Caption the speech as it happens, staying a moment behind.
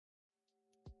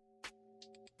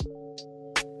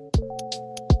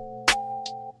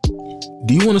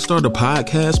Do you want to start a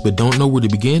podcast but don't know where to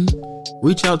begin?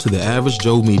 Reach out to The Average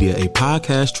Joe Media, a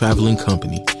podcast traveling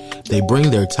company. They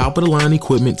bring their top-of-the-line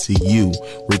equipment to you,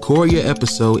 record your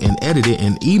episode, and edit it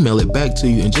and email it back to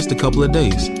you in just a couple of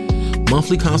days.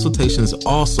 Monthly consultations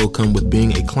also come with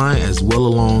being a client as well,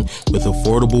 along with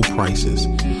affordable prices.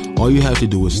 All you have to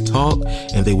do is talk,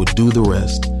 and they will do the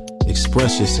rest.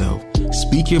 Express yourself,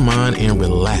 speak your mind, and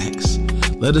relax.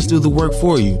 Let us do the work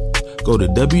for you. Go to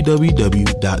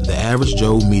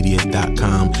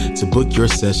www.theaveragejoemedia.com to book your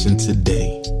session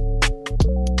today.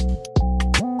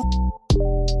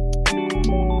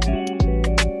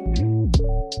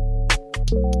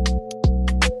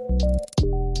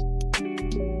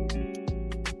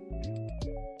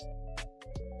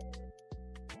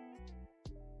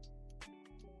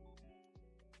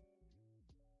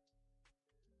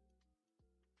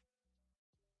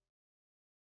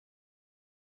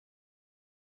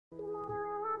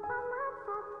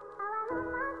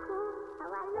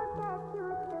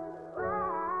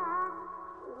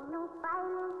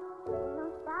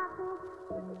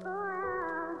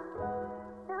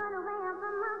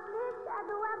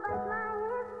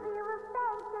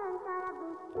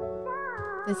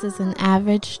 This is an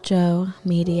Average Joe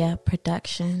Media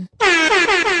production.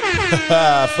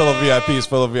 Fellow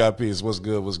VIPs, what's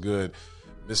good?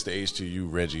 Mr.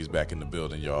 H2U Reggie's back in the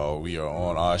building, y'all. We are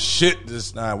on our shit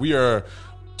this time. We are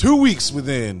 2 weeks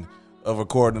within of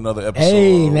recording another episode.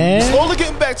 Hey, man. Slowly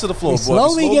getting back to the floor, boy.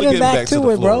 Slowly getting back to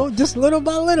it, bro. Just little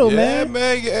by little, yeah,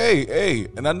 man. Hey.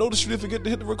 And I noticed you didn't forget to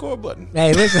hit the record button.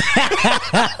 Hey, listen.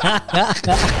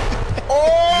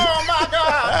 Oh, my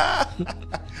God.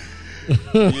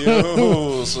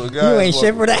 Yo, so guys, you ain't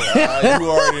shit for that. You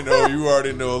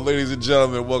already know. Ladies and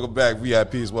gentlemen, welcome back.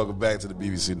 VIPs, welcome back to the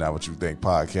BBC Not What You Think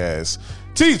podcast.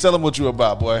 T, tell them what you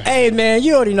about, boy. Hey, man,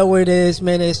 you already know what it is,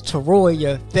 man. It's Teroy,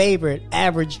 your favorite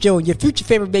Average Joe, your future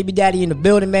favorite baby daddy in the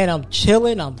building, man. I'm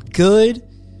chilling. I'm good.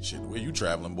 Shit, where you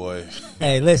traveling, boy?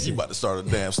 Hey, listen. You about to start a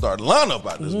damn starting lineup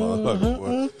out this motherfucker,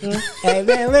 boy. Hey,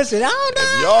 man, listen. I don't know.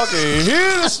 If y'all can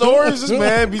hear the stories this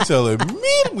man be telling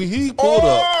me when he pulled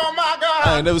up. Oh, my God.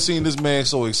 I ain't never seen this man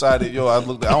so excited. Yo, I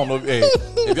don't know. Hey,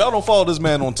 if y'all don't follow this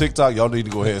man on TikTok, y'all need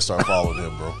to go ahead and start following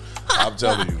him, bro. I'm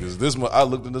telling you, because I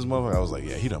looked at this motherfucker, I was like,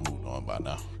 yeah, he done moved on by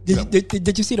now.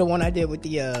 Did you see the one I did with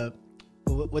the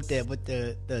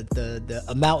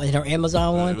amount in her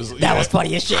Amazon one? That was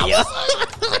funny as shit, yo.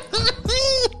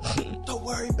 Don't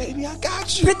worry, baby, I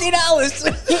got you. $50.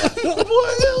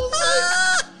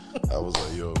 I was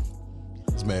like, yo,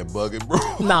 this man bugging, bro.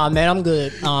 Nah, man, I'm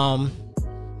good. I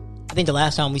think the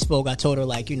last time we spoke, I told her,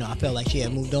 like, you know, I felt like she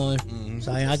had moved on. Mm-hmm.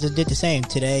 So I just did the same.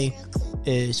 Today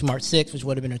is March 6th, which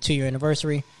would have been her 2-year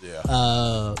anniversary.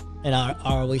 Yeah. And I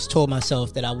always told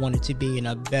myself that I wanted to be in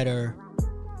a better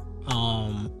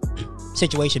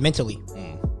situation mentally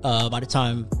by the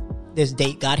time this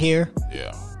date got here.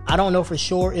 Yeah. I don't know for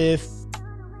sure if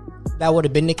that would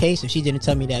have been the case if she didn't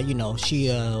tell me that, you know, she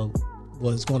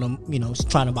was going to, you know,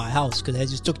 trying to buy a house, because it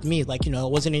just took to me like, you know,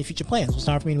 it wasn't any future plans. It was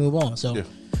time for me to move on. So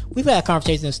we've had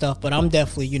conversations and stuff, but I'm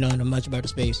definitely, you know, in a much better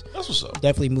space. That's what's up.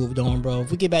 Definitely moved on, bro. If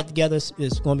we get back together,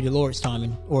 it's going to be the Lord's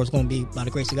timing, or it's going to be by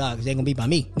the grace of God, because it ain't going to be by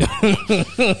me.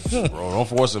 Bro, don't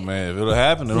force it, man. If it'll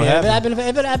happen, it'll happen.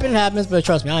 If it happens, it happens. But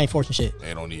trust me, I ain't forcing shit.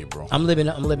 Ain't no need, bro. I'm living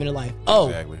a life.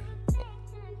 Exactly.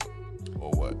 Or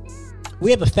what?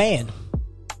 We have a fan.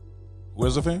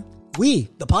 Where's the fan?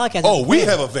 The podcast. Oh, we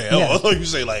have a fan. Yeah. Oh, I thought you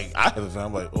say like I have a fan.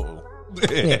 I'm like, oh.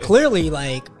 Yeah, clearly,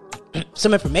 like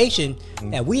some information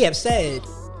that we have said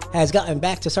has gotten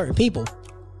back to certain people.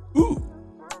 Ooh,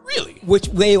 really? Which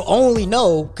they only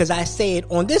know because I say it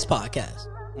on this podcast.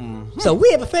 Mm-hmm. So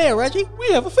we have a fan, Reggie.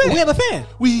 We have a fan.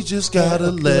 We just got a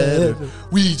letter.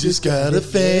 We just got a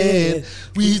fan.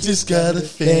 We just got a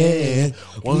fan.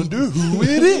 Wonder who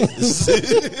it is.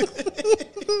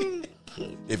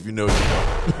 If you know,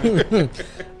 you know.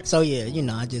 So yeah, you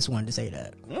know, I just wanted to say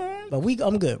that. Right. But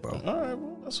I'm good, bro. All right,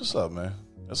 bro. That's what's up, man.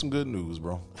 That's some good news,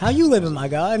 bro. How you living, my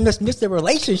guy? I missed the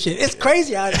relationship. It's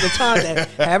crazy how the time that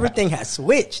everything has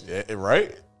switched. Yeah,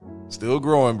 right? Still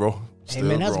growing, bro. Hey,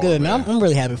 man, that's good, man. I'm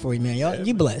really happy for you, man. Y'all,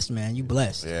 you blessed, man. You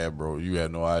blessed. Yeah, bro. You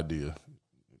had no idea.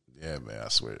 Yeah, man. I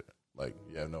swear. Like,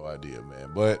 you have no idea,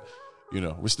 man. But, you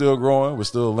know, we're still growing. We're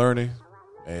still learning.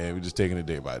 And we're just taking it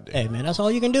day by day. Hey, man, that's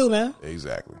all you can do, man.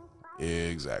 Exactly,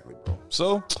 bro.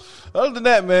 So, other than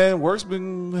that, man, work's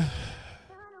been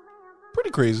pretty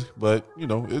crazy. But, you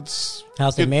know,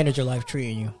 how's the manager life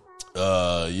treating you?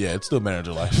 Yeah, it's still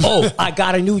manager life. Oh, I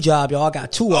got a new job, y'all. I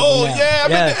got 2 of them now. Yeah, I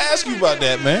meant to ask you about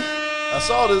that, man.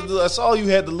 I saw you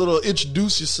had the little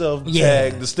introduce yourself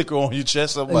tag, the sticker on your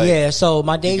chest. I'm like, yeah. So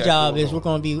my day job is we're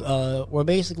going to be we're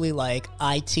basically like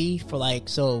IT for like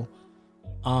the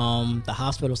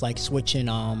hospital's like switching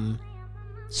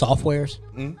softwares,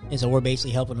 and so we're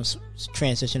basically helping them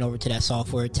transition over to that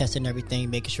software, testing everything,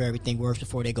 making sure everything works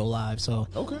before they go live. So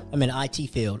I'm in the IT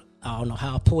field. I don't know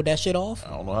how I pulled that shit off.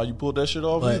 I don't know how you pulled that shit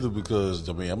off either, because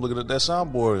I mean, I'm looking at that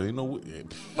soundboard. You know,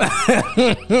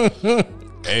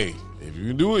 hey, if you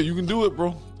can do it, you can do it,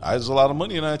 bro. There's a lot of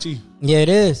money in IT. Yeah, it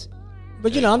is.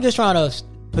 But you know, I'm just trying to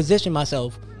position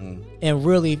myself in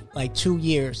really like 2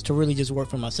 years to really just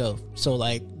work for myself. So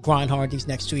like grind hard these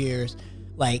next 2 years.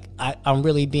 Like I'm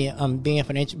being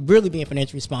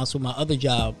financially responsible. My other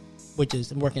job, which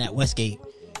is I'm working at Westgate,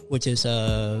 which is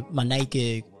my night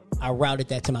gig. I routed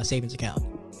that to my savings account,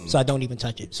 so I don't even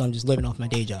touch it. So I'm just living off my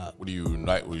day job. What are you doing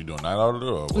night auditor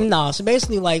or what? No, so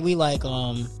basically like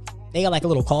they got like a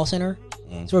little call center.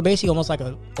 So we're basically almost like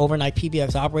an overnight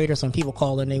PBX operator. Some people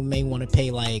call and they may want to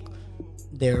pay like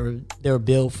their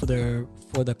bill for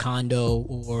the condo,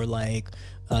 or like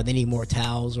they need more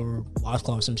towels or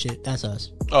washcloth or some shit. That's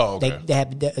us. Oh, okay. They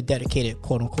have a dedicated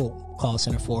quote unquote call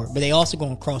center for it, but they also go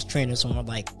and cross train us on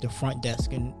like the front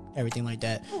desk and everything like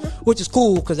that, which is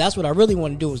cool because that's what I really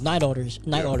want to do is night order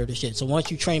the shit. So once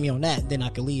you train me on that, then I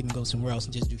can leave and go somewhere else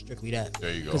and just do strictly that.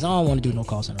 There you go. Because I don't want to do no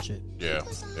call center shit. Yeah.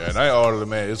 Night auditor,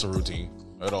 man, it's a routine.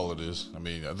 That's all it is. I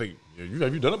mean, I think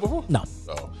have you done it before? No.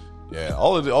 Oh, yeah.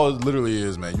 All it literally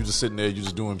is, man. You just sitting there, you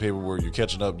just doing paperwork, you're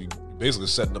catching up, you basically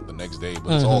setting up the next day,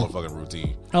 but it's all a fucking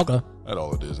routine. Okay. That's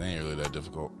all it is. It ain't really that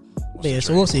difficult.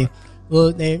 So we'll see.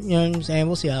 Well, you know what I'm saying?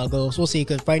 We'll see how it goes. We'll see,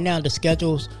 because right now the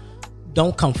schedules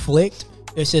don't conflict.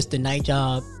 It's just the night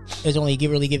job is only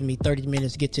really giving me 30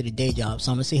 minutes to get to the day job.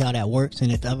 So I'm gonna see how that works.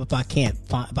 And if I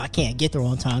can't get there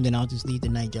on time, then I'll just leave the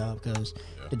night job, because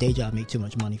the day job make too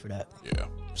much money for that. Yeah.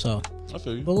 So I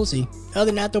feel you. But we'll see. Other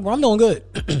than that, though, bro, I'm doing good.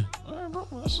 All right, bro.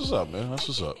 That's what's up, man. That's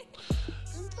what's up.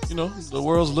 You know, the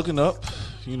world's looking up.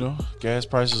 You know, gas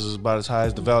prices is about as high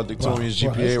as the valedictorian's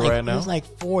GPA right now. It's like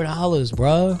 $4,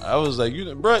 bro. I was like,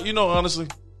 honestly,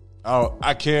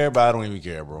 I care, but I don't even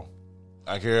care, bro.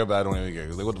 I care, but I don't even care.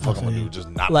 Cause like, what the fuck I'm gonna do? Just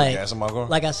not put gas in my car?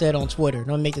 Like I said on Twitter,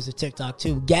 don't make this a TikTok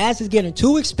too. Gas is getting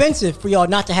too expensive for y'all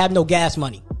not to have no gas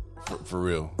money. For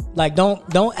real. Like,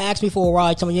 don't ask me for a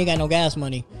ride. Tell me you ain't got no gas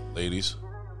money. Ladies,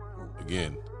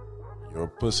 again, your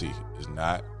pussy is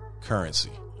not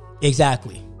currency.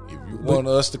 Exactly. If you want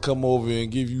us to come over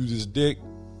and give you this dick,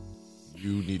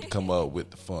 you need to come up with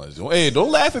the funds.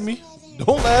 Don't laugh at me.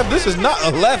 Don't laugh. This is not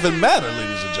a laughing matter,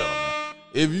 ladies and gentlemen.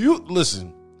 If you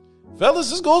listen, fellas,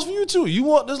 this goes for you too. You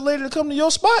want this lady to come to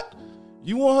your spot?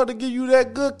 You want her to give you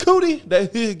that good cootie,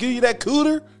 give you that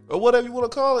cooter, or whatever you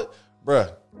want to call it,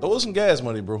 bruh. Throw some gas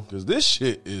money, bro, because this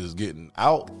shit is getting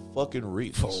out fucking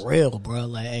reach. For real, bro.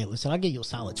 Like, hey, listen, I'll give you a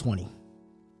solid 20.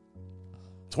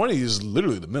 20 is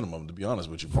literally the minimum, to be honest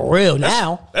with you. Bro. For real,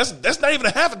 now. That's not even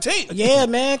a half a tank. Yeah,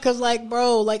 man, because, like,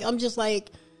 bro, like, I'm just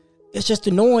like, it's just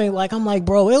annoying. Like, I'm like,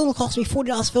 bro, it only cost me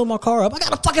 $40 to fill my car up. I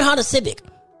got a fucking Honda Civic.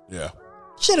 Yeah.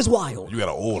 Shit is wild. You got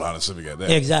an old Honda Civic at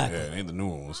that. Exactly. Yeah, it ain't the new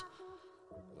ones.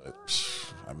 But,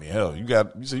 I mean, hell, you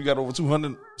said you got over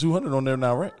 200 on there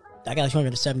now, right? I got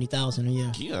 270,000 a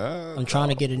year. Yeah. I'm trying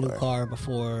to get a new car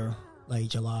before, like,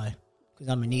 July, because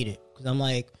I'm going to need it. Because I'm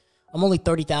only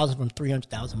 30,000 from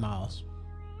 300,000 miles.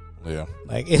 Yeah.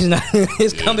 Like,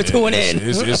 it's coming to an end.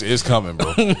 It's coming,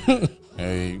 bro.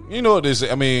 Hey, you know what they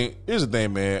say? I mean, here's the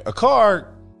thing, man. A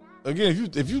car, again,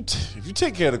 if you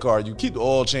take care of the car, you keep the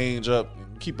oil change up,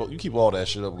 you keep all that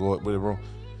shit up going with it, bro.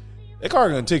 That car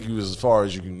gonna take you as far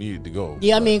as you can need it to go.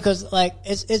 Yeah, I mean, because like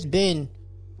it's been.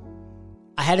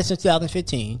 I had it since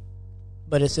 2015,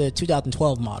 but it's a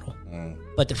 2012 model.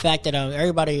 But the fact that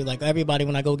everybody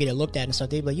when I go get it looked at and stuff,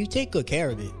 they be like, you take good care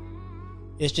of it.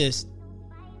 It's just,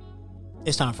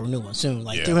 it's time for a new one soon.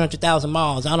 Like 300,000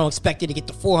 miles. I don't expect it to get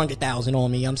to 400,000 on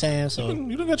me. You know what I'm saying? So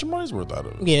you don't got your money's worth out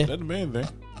of it. Yeah. That's the main thing.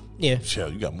 Yeah.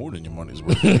 Shell, you got more than your money's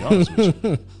worth, to be honest with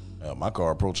you. My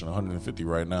car approaching 150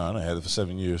 right now, and I had it for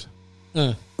 7 years.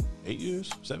 8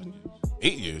 years? 7 years?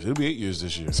 8 years. It'll be 8 years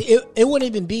this year. See, it wouldn't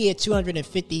even be at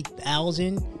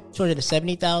 250,000,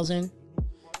 270,000.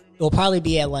 It'll probably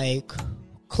be at like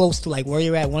close to like where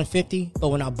you're at, 150. But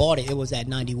when I bought it, it was at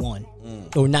 91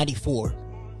 or 94.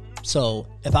 So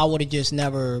if I would have just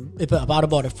never, if I'd have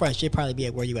bought it fresh, it'd probably be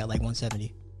at where you at, like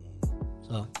 170.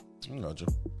 So I gotcha.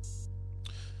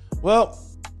 Well,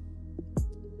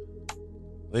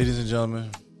 ladies and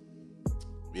gentlemen,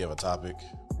 we have a topic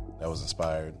that was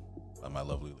inspired by my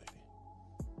lovely lady.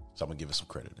 So I'm going to give her some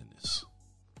credit in this.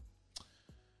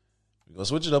 We're gonna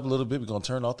switch it up a little bit. We're gonna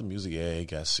turn off the music. Yeah, it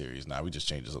got serious. Nah, we just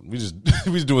changed something. We just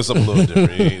doing something a little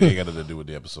different. It ain't got nothing to do with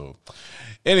the episode.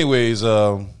 Anyways,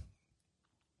 the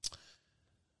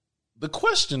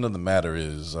question of the matter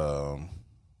is, how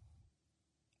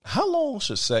long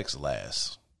should sex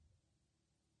last?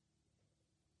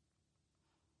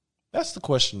 That's the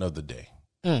question of the day.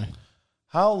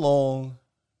 How long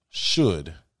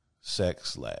should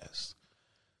sex last?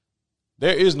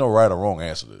 There is no right or wrong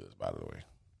answer to this, by the way.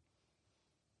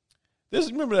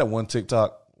 Remember that one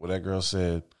TikTok where that girl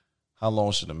said, how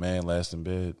long should a man last in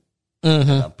bed?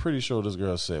 Mm-hmm. I'm pretty sure this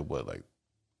girl said, what, like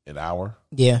an hour?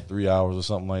 Yeah. 3 hours or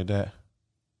something like that.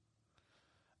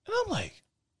 And I'm like,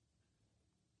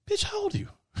 bitch, how old are you?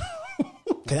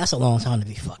 Because that's a long time to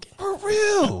be fucking. For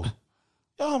real.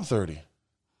 Yo, I'm 30.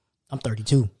 I'm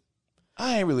 32.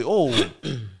 I ain't really old.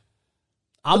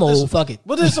 I'm old, fuck it.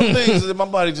 But there's some things that my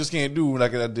body just can't do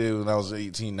like I did when I was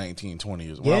 18, 19, 20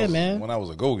 years old. Man. When I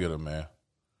was a go-getter, man.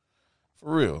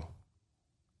 For real.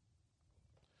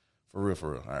 For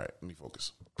real. All right, let me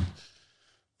focus.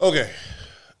 Okay.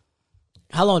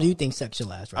 How long do you think sex should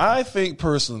last? Right I think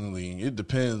personally, it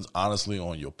depends honestly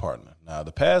on your partner. Now,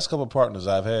 the past couple of partners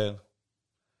I've had,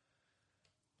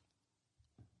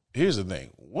 here's the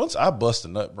thing. Once I bust a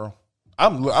nut, bro,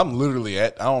 I'm literally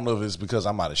I don't know if it's because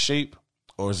I'm out of shape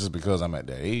or it's just because I'm at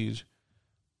that age.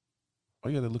 Oh,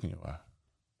 yeah, they're looking in your eye.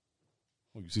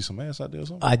 Oh, you see some ass out there or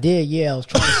something? I did, yeah. I was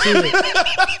trying to see it.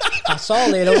 I saw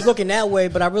it. I was looking that way,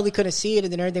 but I really couldn't see it,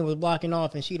 and then everything was blocking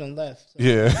off, and she done left. So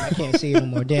yeah. I can't see it no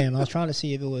more. Damn, I was trying to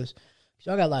see if it was...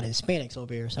 Y'all got a lot of Hispanics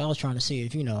over here, so I was trying to see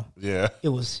if, Yeah. It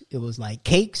was like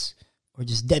cakes or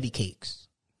just Debbie cakes.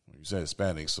 You said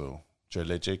Hispanic, so tres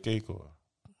leche cake or...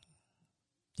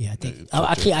 Yeah, I think...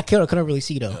 I couldn't really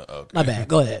see, though. Okay. My bad.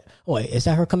 Go ahead. Oh, wait, is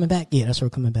that her coming back? Yeah, that's her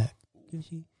coming back. Is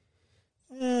she?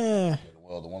 Yeah.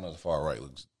 Well, the one on the far right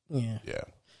looks... Yeah.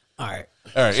 All right.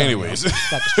 Sorry, anyways.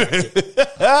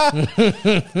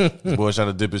 Boy trying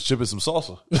to dip his chip in some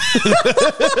salsa.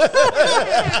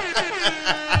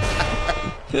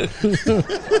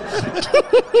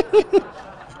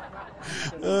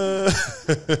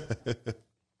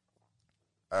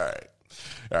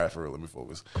 All right, for real, let me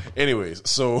focus. Anyways,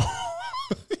 so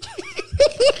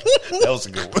that was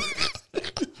a good one.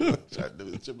 Trying to dip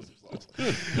his chip in some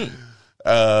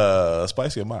salsa.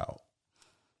 Spicy or mild?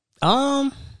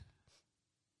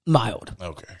 Mild.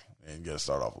 Okay. And you got to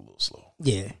start off a little slow.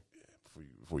 Yeah.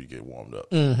 Before you get warmed up.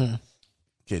 Mm-hmm.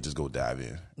 Can't just go dive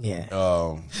in. Yeah.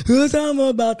 Because I'm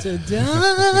about to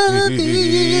dive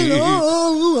in.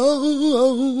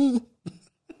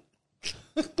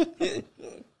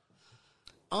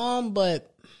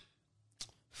 But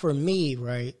for me,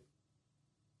 right,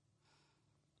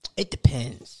 it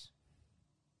depends.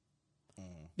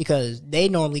 Because they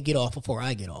normally get off before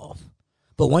I get off.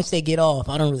 But once they get off,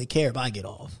 I don't really care if I get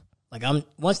off. Like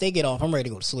once they get off, I'm ready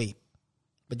to go to sleep.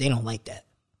 But they don't like that.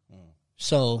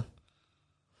 So,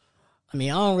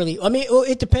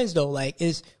 it depends though. Like,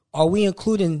 are we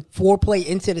including foreplay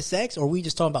into the sex, or are we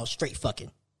just talking about straight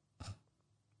fucking?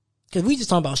 Because we just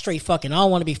talking about straight fucking. I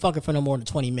don't want to be fucking for no more than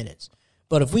 20 minutes.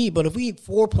 But if we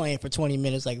foreplaying for 20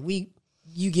 minutes, like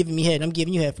you giving me head, I'm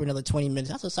giving you head for another 20 minutes.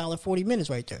 That's a solid 40 minutes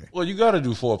right there. Well, you got to do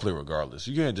foreplay regardless.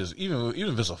 You can't just even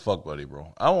if it's a fuck buddy,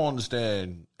 bro. I don't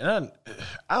understand, and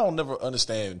I don't never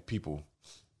understand people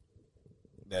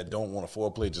that don't want to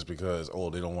foreplay just because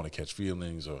they don't want to catch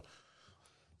feelings or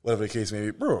whatever the case may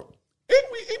be, bro.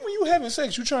 When you having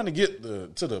sex, you trying to get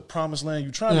to the promised land.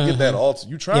 You trying to get that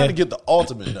you trying to get the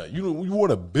ultimate nut. You want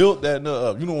to build that nut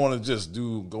up. You don't want to just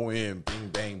go in, bing,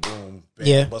 bang, boom,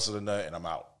 bang, busted a nut, and I'm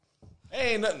out.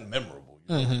 Ain't nothing memorable.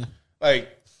 You know?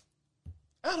 Like,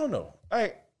 I don't know.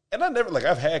 And I never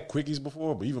I've had quickies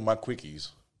before, but even my quickies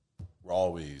were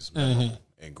always memorable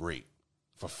and great,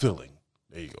 fulfilling.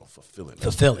 There you go, fulfilling.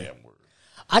 Fulfilling. Damn word.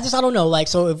 I don't know. Like,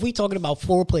 so if we talking about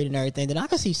foreplay and everything, then I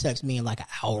can see sex being like an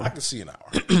hour. I can see an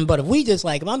hour. But if we just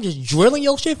if I'm just drilling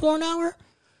your shit for an hour,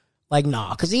 like,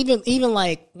 nah. Because even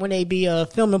like when they be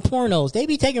filming pornos, they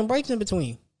be taking breaks in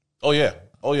between. Oh yeah.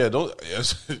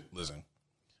 Listen.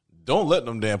 Don't let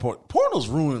them damn pornos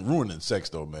ruining sex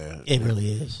though, man. It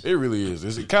really is. It really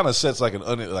is. It kind of sets like an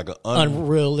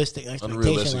unrealistic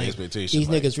expectation. These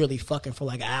niggas really fucking for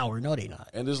like an hour. No, they not.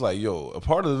 And it's like, yo, a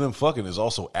part of them fucking is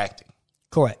also acting.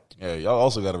 Correct. Yeah, y'all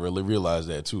also got to really realize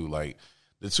that too. Like,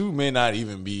 the two may not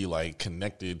even be like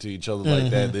connected to each other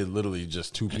like that. They're literally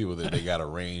just two people that they got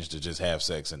arranged to just have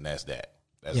sex, and that's that.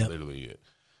 That's literally it.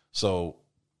 So,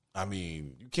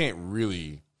 you can't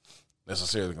really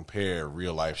necessarily compare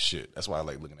real life shit. That's why I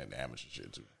like looking at the amateur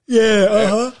shit too.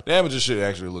 Yeah, The amateur shit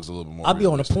actually looks a little bit more. I'll be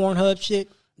on the Pornhub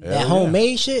shit, that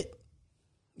homemade shit.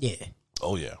 Yeah,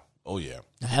 Oh yeah.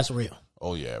 That's real.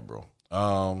 Oh yeah, bro.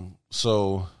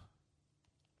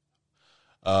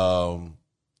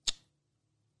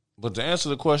 But to answer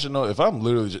the question though, if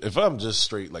I'm just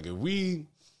straight, like if we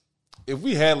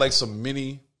had like some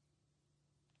mini,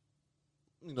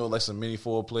 like some mini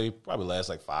foreplay, probably last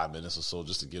like 5 minutes or so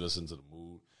just to get us into the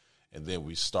mood, and then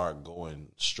we start going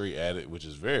straight at it, which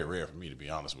is very rare for me, to be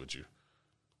honest with you.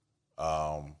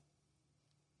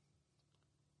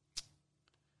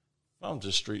 If I'm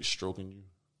just straight stroking you,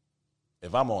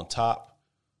 if I'm on top,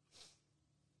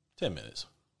 10 minutes.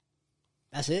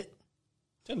 That's it?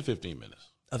 10 to 15 minutes.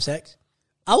 Of sex?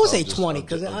 I would say 20.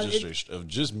 Because of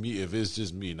just me, if it's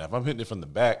just me. Now, if I'm hitting it from the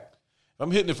back,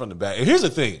 and here's the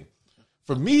thing.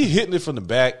 For me, hitting it from the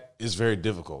back is very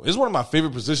difficult. It's one of my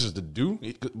favorite positions to do,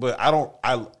 but I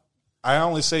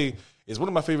only say it's one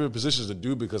of my favorite positions to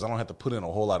do because I don't have to put in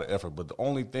a whole lot of effort. But the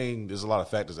only thing, there's a lot of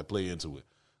factors that play into it.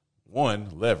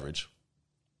 1, leverage.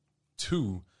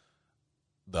 2,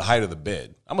 the height of the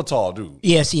bed. I'm a tall dude.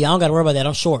 Yeah, see, I don't got to worry about that.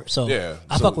 I'm short. So yeah,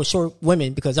 I fuck with short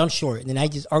women because I'm short. And then I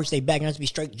just arch their back and I just be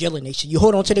straight drilling they shit. You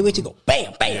hold on to their waist, you go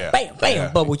bam, bam, bam, bam.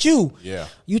 Yeah. But with you, yeah,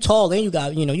 you tall and you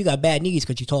got bad knees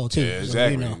because you tall too. Yeah,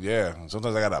 exactly. So, Yeah.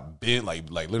 Sometimes I got to bend, like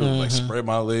literally like spread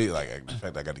my leg. Like, in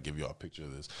fact, I got to give you a picture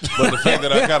of this. But the fact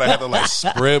that I kind of have to like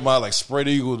spread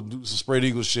eagle, do some spread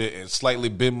eagle shit and slightly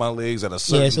bend my legs at a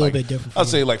certain, it's a little bit different. I'd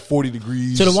say like 40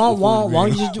 degrees. So why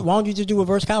don't you just do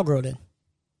reverse cowgirl then?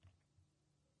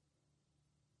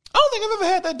 I don't think I've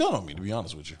ever had that done on me, to be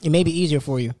honest with you. It may be easier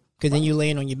for you because then you're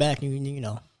laying on your back and you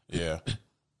know. Yeah.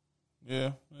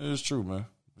 Yeah, it is true, man.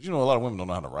 But a lot of women don't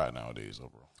know how to ride nowadays, though,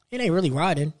 bro. It ain't really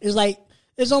riding.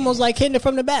 It's almost like hitting it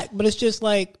from the back, but it's just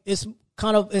like it's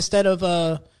kind of instead of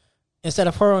her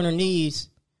on her knees,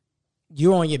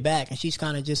 you're on your back and she's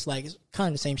kind of just like it's kind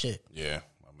of the same shit. Yeah,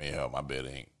 I mean, hell, my bed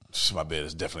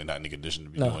is definitely not in the condition to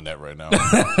be doing that right now.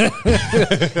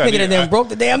 Nigga then broke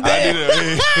the damn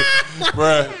bed.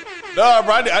 Bro,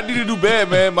 I need a new bed,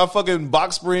 man. My fucking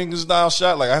box spring is now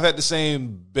shot. Like, I've had the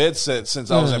same bed set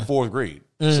since I was in 4th grade.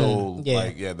 So,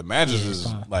 the mattress is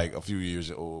like a few years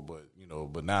old, but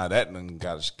but now that one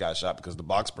got shot because the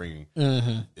box spring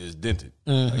is dented.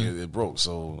 Like, it broke.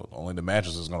 So only the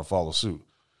mattress is going to follow suit.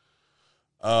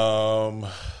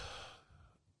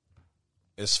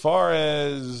 As far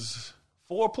as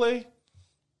foreplay,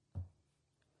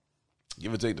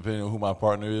 give or take, depending on who my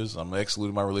partner is, I'm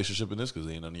excluding my relationship in this because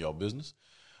it ain't none of y'all business.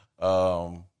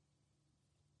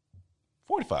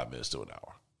 45 minutes to an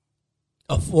hour.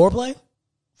 Of foreplay?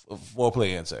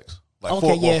 Foreplay and sex. Like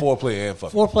foreplay and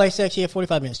fucking. Foreplay, sex,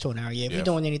 45 minutes to an hour. Yeah, if you're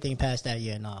doing anything past that,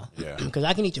 nah. Yeah. Because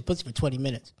I can eat your pussy for 20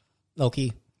 minutes. Low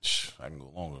key. I can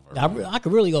go longer. I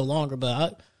could really go longer,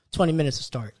 but 20 minutes to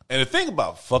start. And the thing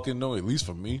about fucking, though, at least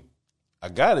for me, I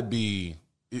gotta be.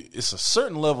 It's a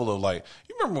certain level of like.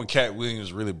 You remember when Cat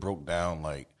Williams really broke down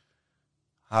like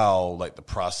how like the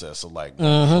process of like.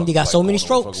 You got so many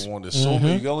strokes. You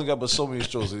only got but so many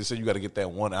strokes. They said you got to get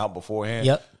that one out beforehand.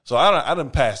 Yep. So I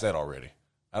done passed that already.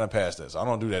 I done passed that, so I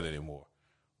don't do that anymore.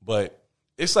 But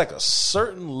it's like a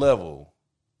certain level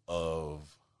of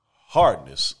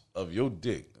hardness of your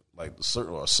dick, like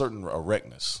a certain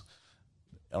erectness.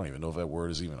 I don't even know if that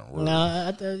word is even a word.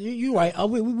 Nah, you right.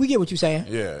 We get what you're saying.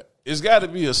 Yeah. It's got to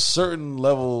be a certain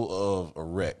level of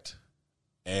erect.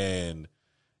 And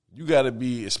you got to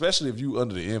be, especially if you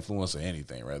under the influence of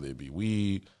anything, rather it be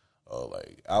weed or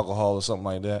like alcohol or something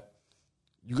like that,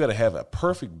 you got to have a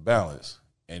perfect balance.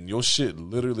 And your shit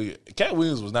literally, Cat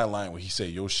Williams was not lying when he said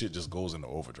your shit just goes into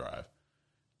overdrive.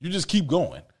 You just keep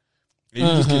going. And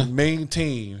you just can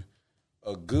maintain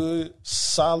a good,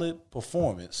 solid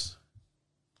performance.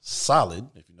 Solid,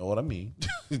 if you know what I mean.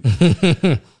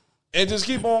 And just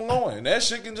keep on going. That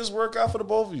shit can just work out for the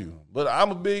both of you. But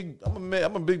I'm a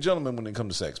big gentleman when it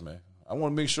comes to sex, man. I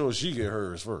want to make sure she get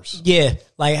hers first. Yeah,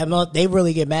 like they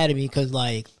really get mad at me because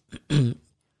like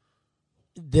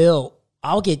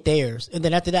I'll get theirs, and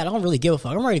then after that, I don't really give a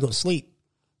fuck. I'm ready to go to sleep.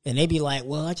 And they be like,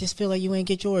 well, I just feel like you ain't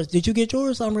get yours. Did you get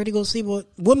yours? I'm ready to go to sleep. Well,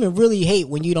 women really hate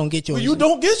when you don't get yours. Well, you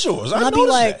don't get yours. I be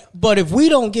like, that. But if we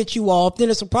don't get you off,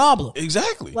 then it's a problem.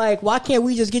 Exactly. Like, why can't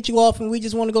we just get you off and we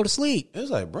just want to go to sleep?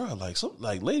 It's like, bro, like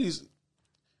ladies,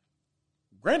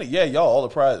 granted, yeah, y'all all the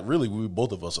prize. Really,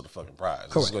 both of us are the fucking prize.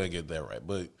 Correct. Let's go ahead and get that right.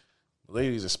 But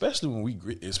ladies, especially when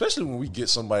we get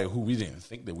somebody who we didn't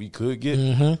think that we could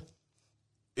get,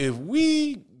 if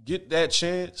we get that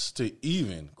chance to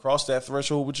even cross that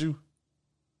threshold with you,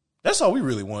 that's all we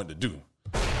really wanted to do.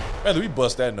 Whether we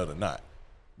bust that nut or not.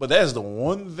 But that's the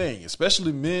one thing,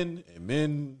 especially men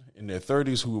in their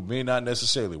 30s who may not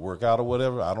necessarily work out or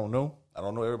whatever. I don't know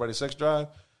everybody's sex drive.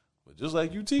 But just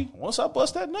like UT, once I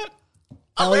bust that nut,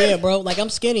 Oh yeah, bro. Like I'm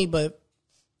skinny, but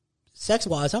sex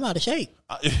wise, I'm out of shape.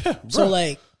 Yeah, so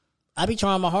like, I be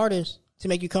trying my hardest to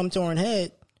make you come during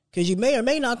head because you may or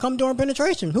may not come during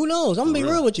penetration. Who knows? I'm gonna be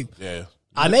real with you. Yeah,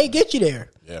 I may get you there.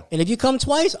 Yeah, and if you come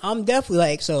twice, I'm definitely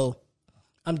like so.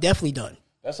 I'm definitely done.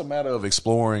 That's a matter of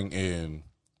exploring and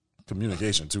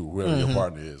communication too. Whoever your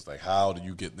partner is, like, how do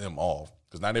you get them off?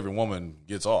 Because not every woman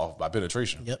gets off by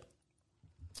penetration. Yep.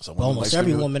 So almost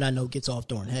every woman I know gets off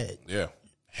during head. Yeah,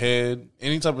 head,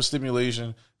 any type of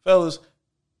stimulation, fellas.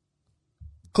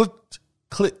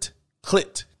 Clit.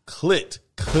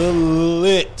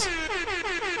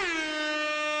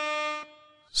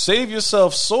 Save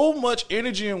yourself so much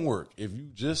energy and work if you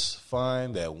just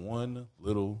find that one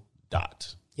little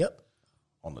dot. Yep.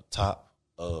 On the top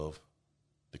of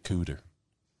the cooter.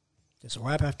 It's a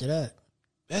wrap after that.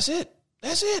 That's it.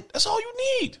 That's all you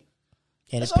need.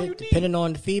 And depending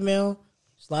on the female,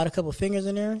 slide a couple fingers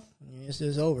in there, it's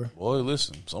over. Boy,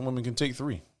 listen, some women can take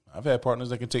 3. I've had partners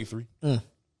that can take 3.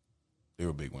 They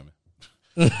were big women.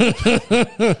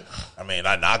 I mean,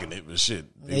 not knocking it, but shit,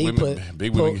 big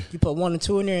women. You put 1 or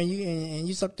 2 in there, and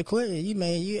you suck the clit.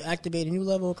 You activate a new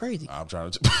level of crazy. I'm trying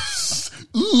to.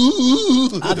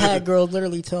 I've had girls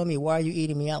literally tell me, "Why are you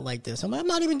eating me out like this?" I'm like, "I'm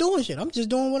not even doing shit. I'm just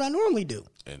doing what I normally do."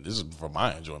 And this is for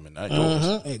my enjoyment, not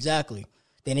yours. Exactly.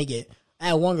 Then I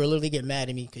had one girl literally get mad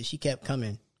at me because she kept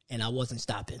coming and I wasn't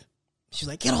stopping. She's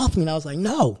like, "Get off me!" And I was like,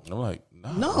 "No." I'm like,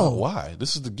 "No. Why?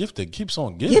 This is the gift that keeps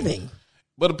on giving."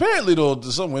 But apparently, though,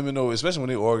 to some women, though, especially when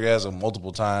they orgasm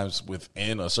multiple times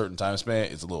within a certain time span,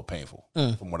 it's a little painful,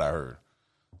 from what I heard.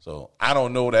 So I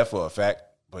don't know that for a fact,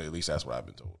 but at least that's what I've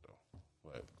been told, though.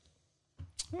 But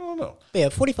I don't know. Yeah,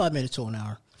 45 minutes to an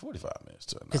hour. 45 minutes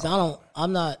to an hour. Because I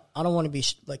don't want to be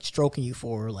like stroking you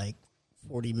for like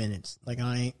 40 minutes. Like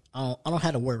I don't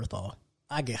have the wherewithal.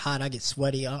 I get hot, I get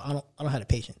sweaty. I don't have the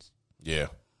patience. Yeah.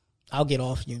 I'll get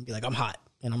off you and be like, I'm hot.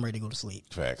 And I'm ready to go to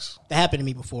sleep. Facts. That happened to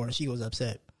me before, and she was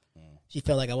upset. She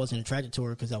felt like I wasn't attracted to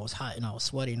her because I was hot and I was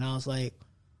sweaty. And I was like,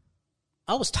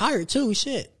 I was tired too,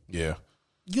 shit. Yeah.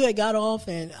 You had got off,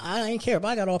 and I didn't care if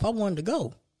I got off. I wanted to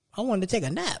go. I wanted to take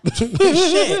a nap.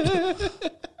 Shit.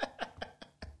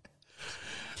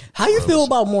 How you feel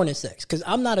about morning sex? Because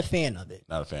I'm not a fan of it.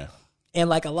 Not a fan.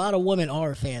 And like a lot of women are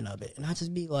a fan of it. And I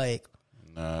just be like,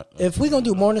 if we're going to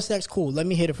do morning sex, cool. Let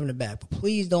me hit it from the back. But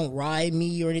please don't ride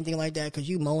me or anything like that because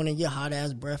you moaning your hot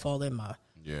ass breath all in my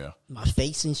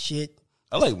face and shit.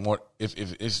 I like more if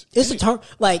it's a turn.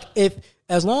 Like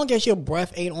as long as your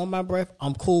breath ain't on my breath,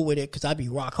 I'm cool with it because I be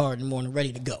rock hard in the morning,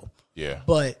 ready to go. Yeah.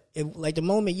 But like the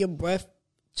moment your breath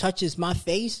touches my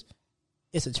face,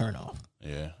 it's a turn off.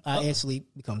 Yeah. I instantly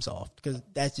become soft because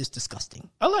that's just disgusting.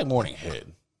 I like morning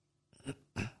head.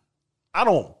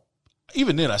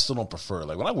 Even then, I still don't prefer.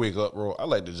 Like when I wake up, bro, I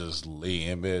like to just lay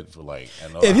in bed for like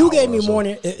an hour. If you gave me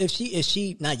morning, if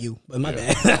she, not you, but my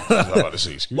bad. I'm about to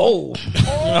say, excuse me. Whoa.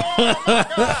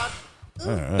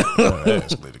 That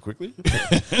escalated quickly.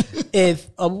 If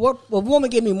a woman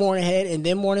give me morning head and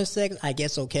then morning sex, I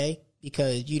guess okay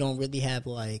because you don't really have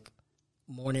like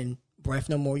morning breath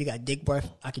no more. You got dick breath.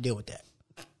 I can deal with that.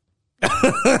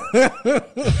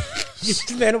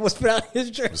 This man was put out his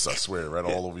drink. I swear, right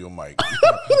all over your mic.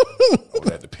 I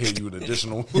would have to pay you an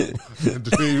additional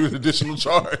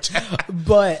charge.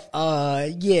 But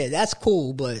yeah, that's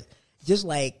cool. But just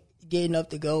like getting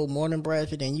up to go morning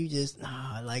breath, and then you just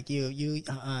you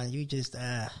just.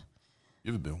 You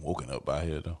ever been woken up by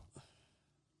head though?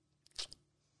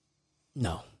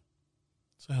 No.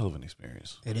 It's a hell of an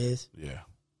experience. It is. Yeah.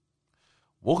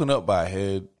 Woken up by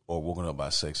head or woken up by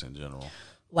sex in general.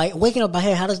 Like waking up by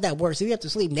head, how does that work? So you have to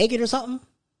sleep naked or something?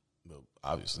 Well,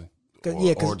 obviously.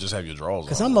 Or just have your drawers on.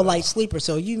 Because I'm a light sleeper,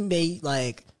 so you may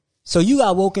so you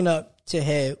got woken up to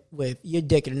head with your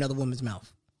dick in another woman's mouth.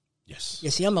 Yes. Yeah,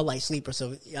 see, I'm a light sleeper,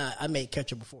 so I may catch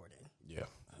her before then. Yeah.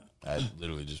 I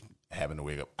literally just happened to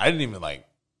wake up. I didn't even like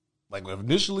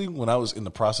initially when I was in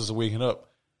the process of waking up,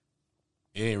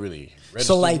 it ain't really registered.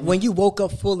 So like when you woke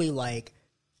up fully, like,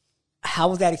 how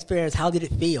was that experience? How did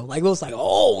it feel? Like, it was like,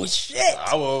 oh, shit.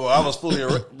 I was fully,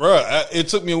 bro. It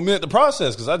took me a minute to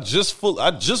process because I just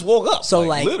woke up. So,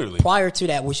 like literally. Prior to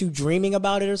that, was you dreaming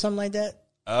about it or something like that?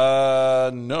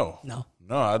 No. No.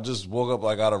 No, I just woke up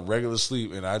like out of regular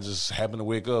sleep and I just happened to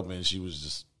wake up and she was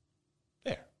just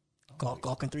there.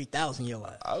 Gawking 3,000, yo.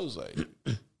 I was like,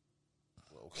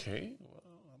 okay, well,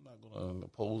 I'm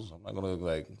not going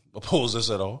to oppose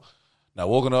this at all. Now,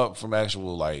 woken up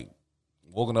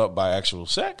by actual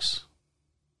sex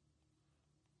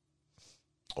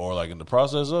or like in the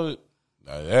process of it,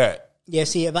 now that. Yeah,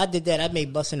 see, if I did that, I may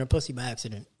bust in her pussy by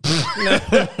accident.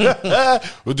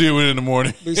 We'll deal with it in the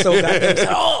morning. Be so goddamn,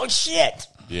 oh, shit.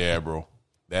 Yeah, bro.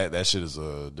 That shit is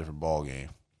a different ball game.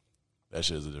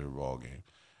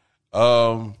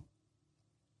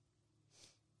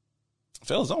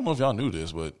 Fellas, I don't know if y'all knew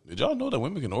this, but did y'all know that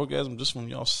women can orgasm just from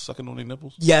y'all sucking on their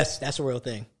nipples? Yes, that's a real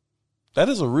thing. That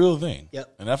is a real thing.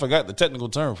 Yep. And I forgot the technical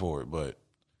term for it, but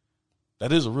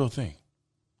that is a real thing.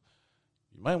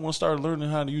 You might want to start learning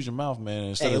how to use your mouth, man,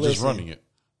 instead of just running it.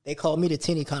 They call me the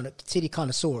titty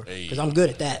connoisseur because I'm good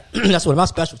at that. That's one of my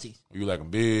specialties. You like them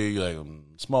big, you like them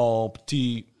small,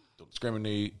 petite, don't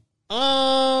discriminate.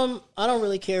 I don't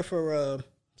really care for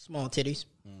small titties.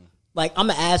 Like, I'm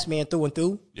an ass man through and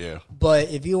through. Yeah.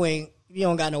 But if you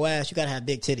don't got no ass, you gotta have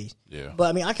big titties. Yeah. But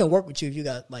I mean, I can work with you if you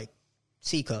got like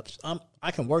C cups.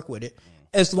 I can work with it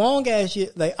as long as you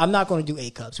like. I'm not going to do A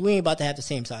cups. We ain't about to have the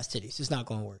same size titties. It's not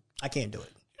going to work. I can't do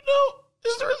it. You know,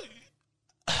 is there really?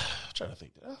 I'm trying to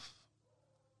think that.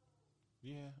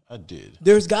 Yeah, I did.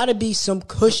 There's got to be some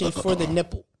cushion for the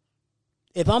nipple.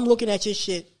 If I'm looking at your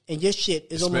shit and your shit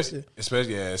is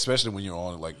especially when you're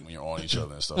on each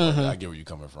other and stuff. Like that. I get where you're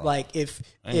coming from. Like I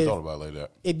ain't thought about it like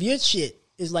that. If your shit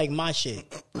is like my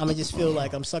shit, I'm gonna just feel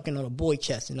like I'm sucking on a boy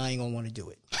chest and I ain't gonna want to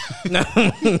do it.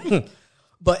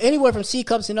 But anywhere from C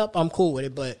cups and up, I'm cool with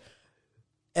it. But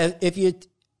if your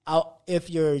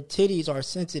titties are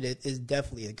sensitive, it's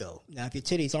definitely a go. Now, if your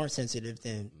titties aren't sensitive,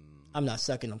 then I'm not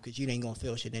sucking them because you ain't gonna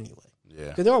feel shit anyway. Yeah.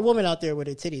 Because there are women out there where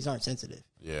their titties aren't sensitive.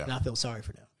 Yeah. And I feel sorry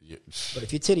for them. Yeah. But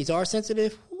if your titties are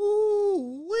sensitive,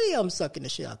 I'm sucking the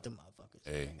shit out them motherfuckers.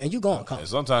 Hey. And you going to come. And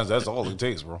sometimes that's all it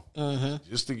takes, bro.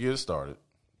 Just to get started.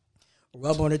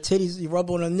 Rub on the titties, you rub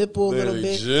on the nipple a little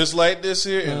bit. Just like this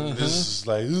here. And this is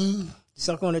like,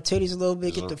 suck on the titties a little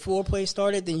bit, get the foreplay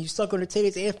started, then you suck on the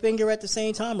titties and finger at the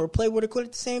same time or play with her clit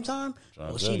at the same time.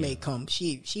 Well, she may come.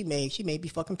 She may be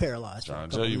fucking paralyzed. Trying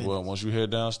to tell you, boy, once you head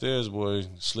downstairs, boy,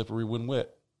 slippery when wet.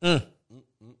 Better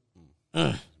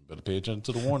pay attention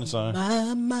to the warning sign.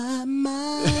 My.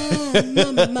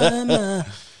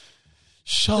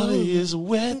 Shawty is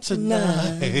wet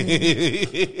tonight.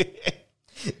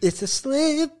 It's a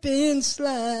slip and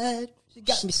slide. You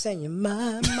got me saying,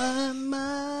 my.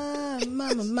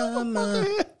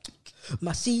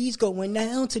 My sea's going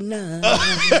down tonight.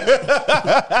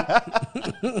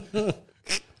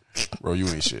 Bro, you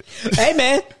ain't shit. Hey,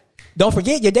 man. Don't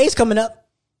forget, your day's coming up.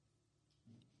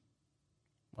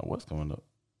 My what's coming up?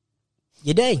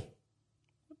 Your day.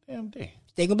 What damn day?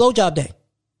 Steak and blowjob day.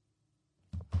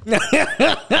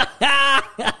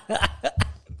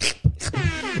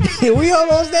 We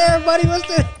almost there, buddy.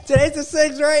 Today's the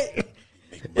 6th, right?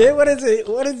 Yeah, what is it?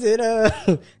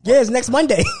 Yeah, it's next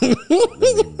Monday.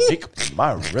 Make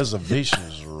my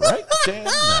reservations right there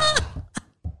now.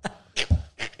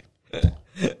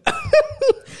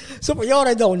 So for y'all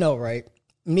that don't know, right?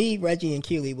 Me, Reggie, and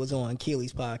Keely was on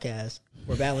Keely's podcast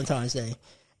for Valentine's Day.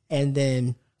 And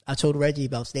then I told Reggie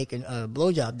about steak and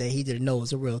blowjob day. He didn't know it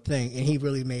was a real thing. And he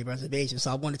really made reservations.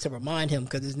 So I wanted to remind him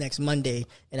because it's next Monday.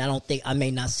 And I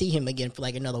may not see him again for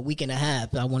like another week and a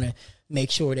half. But I want to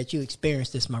make sure that you experience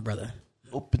this, my brother.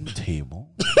 Open the table.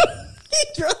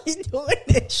 He's really doing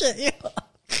this shit, yo.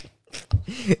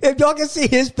 If y'all can see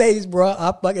his face, bro,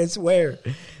 I fucking swear.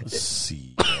 Let's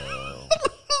see.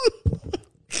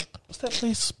 What's that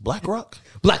place? Black Rock?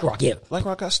 Black Rock, yeah. Black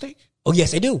Rock got steak? Oh,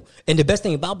 yes, they do. And the best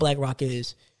thing about Black Rock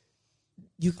is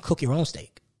you can cook your own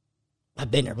steak. I've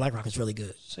been there. Black Rock is really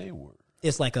good. Say a word.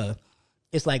 It's like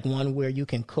one where you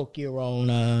can cook your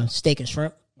own steak and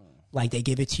shrimp. Like they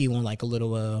give it to you on like a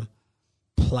little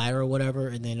platter or whatever,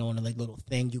 and then on a like little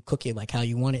thing you cook it like how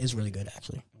you want it. It's really good,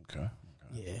 actually. Okay.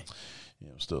 Yeah. Yeah,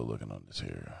 I'm still looking on this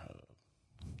here.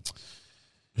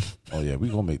 Oh yeah, we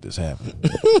gonna make this happen.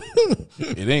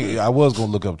 It ain't. I was gonna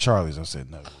look up Charlie's. I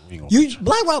said no. We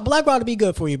gonna Black Rock to be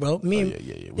good for you, bro. Yeah.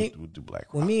 We'll do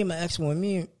Black Rock. When me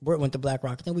and Bert went to Black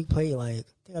Rock, I think we paid I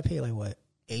paid like what,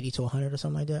 80 to 100 or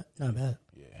something like that. Not bad.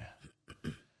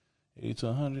 Yeah, 80 to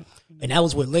 100. And that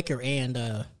was with liquor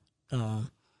and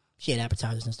she had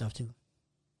appetizers and stuff too.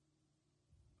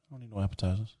 I don't need no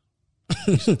appetizers.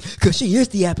 Because she is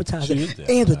the appetizer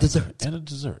and the dessert. And the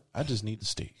dessert. I just need the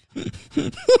steak.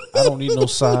 I don't need no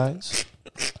sides.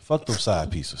 Fuck those side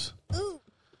pieces.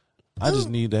 I just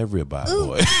need that ribeye,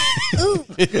 boy.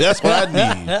 That's what I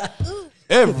need.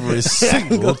 Every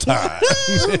single time.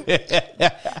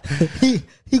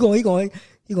 He going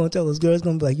to tell us girls,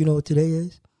 gonna be like, you know what today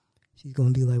is? She's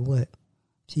gonna be like, what?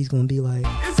 She's gonna be like,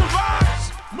 it's a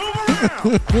vibe. Move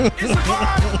around. It's a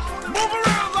vibe. Move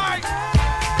around like.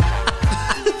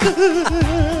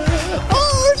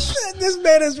 Oh shit! This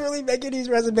man is really making these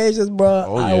reservations, bro.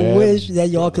 Oh, yeah. I wish that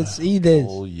y'all could see this.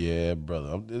 Oh yeah,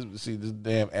 brother. See this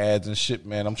damn ads and shit,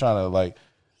 man. I'm trying to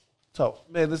talk.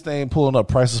 Man, this thing ain't pulling up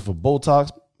prices for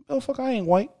Botox. Oh fuck, I ain't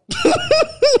white.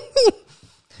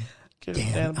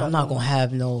 Damn, I'm not gonna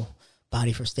have no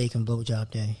body for steak and blowjob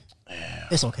day. Yeah.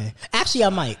 It's okay. Actually, I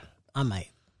might.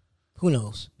 Who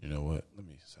knows? You know what? Let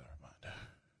me set a reminder.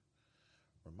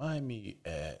 Remind me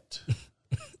at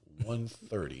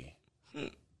 1:30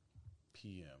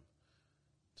 p.m.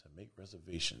 to make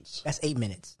reservations That's 8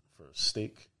 minutes. for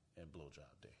steak and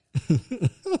blowjob day.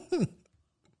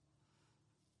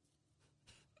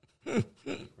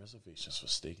 Reservations for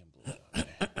steak and blowjob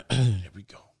day. Here we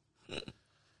go.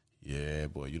 Yeah,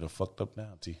 boy, you done fucked up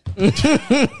now, T.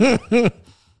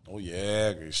 Oh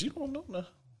yeah, she don't know now.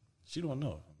 She don't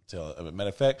know. Tell. Matter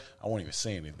of fact, I won't even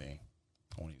say anything.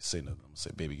 I won't even say nothing. I'm gonna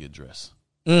say, baby, get dressed.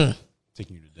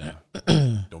 Taking you to dinner.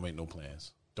 Don't make no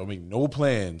plans. Don't make no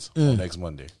plans on next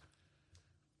Monday.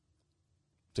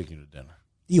 Taking you to dinner.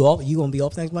 You off? You gonna be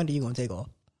off next Monday? You gonna take off?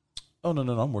 Oh no,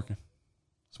 I'm working.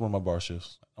 It's one of my bar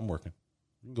shifts. I'm working.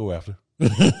 You can go after.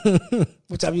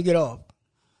 What time you get off?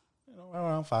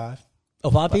 Around 5.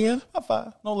 Oh, 5 p.m.? About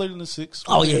 5. No later than 6.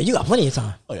 Oh, yeah, you got plenty of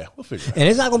time. Oh, yeah. We'll figure it out. And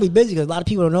it's not going to be busy because a lot of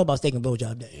people don't know about steak and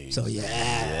blowjob day. So, yeah.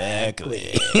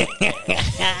 Exactly.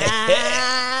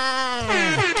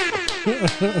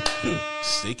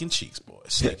 Steak and cheeks, boy.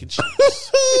 Steak and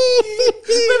cheeks.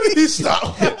 Let me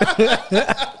stop.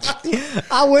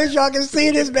 I wish y'all could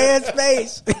see this man's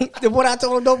face. When I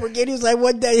told him don't forget, he was like,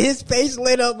 one day his face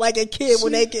lit up like a kid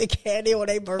when they get candy on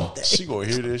their birthday. She gonna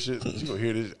hear this shit. She gonna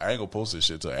hear this. I ain't gonna post this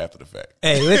shit till after the fact.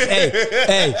 Hey,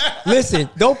 listen, listen.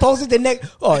 Don't post it the next.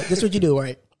 Oh, this is what you do,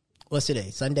 right? What's today?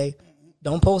 Sunday.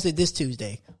 Don't post it this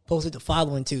Tuesday. Post it the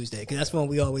following Tuesday because that's when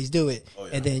we always do it. Oh,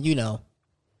 yeah. And then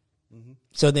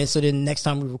So then next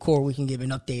time we record, we can give an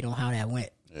update on how that went.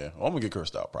 Yeah, well, I'm gonna get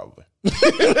cursed out probably. I'm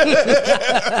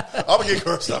gonna get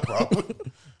cursed out probably.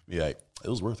 Be like, it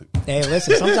was worth it. Hey,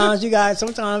 listen. Sometimes you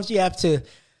have to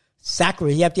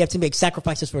You have to make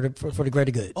sacrifices for the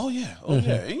greater good. Oh yeah,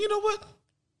 yeah. And you know what?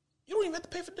 You don't even have to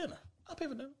pay for dinner. I'll pay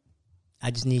for dinner.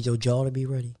 I just need your jaw to be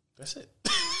ready. That's it.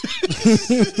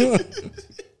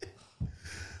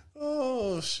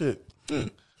 Oh shit.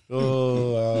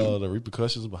 Oh, the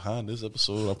repercussions behind this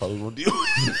episode, I'm probably gonna deal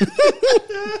with.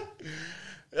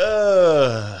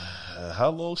 How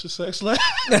long should sex last?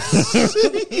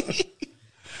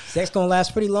 Sex gonna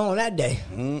last pretty long that day.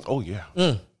 Oh yeah.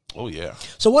 Oh yeah.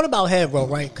 So what about head, bro?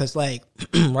 Right? Because like,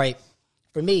 right,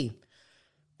 for me,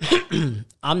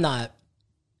 I'm not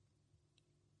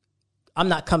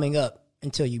coming up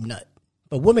until you nut.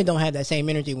 But women don't have that same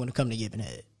energy when it comes to giving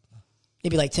head. They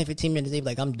be like 10, 15 minutes. They be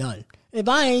like, I'm done. If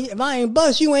I ain't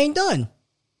bust, you ain't done.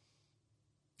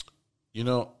 You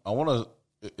know, I want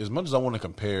to, as much as I want to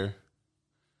compare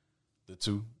the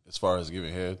two as far as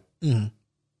giving head,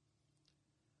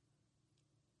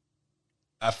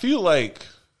 I feel like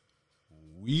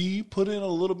we put in a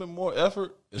little bit more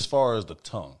effort as far as the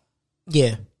tongue.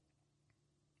 Yeah.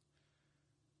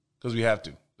 Because we have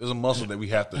to. There's a muscle that we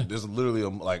have to, there's literally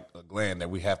a gland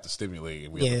that we have to stimulate.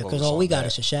 And yeah, because all we got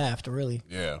is a shaft, really.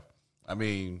 Yeah. I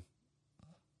mean,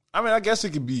 I guess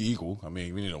it could be equal. I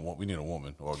mean, we need a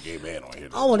woman or a gay man on here.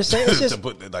 I want to say it's just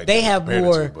they have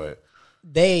more. But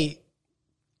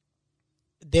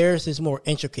theirs is more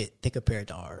intricate compared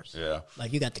to ours. Yeah,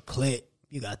 like you got the clit,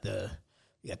 you got the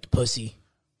pussy,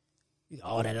 you got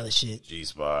all that other shit,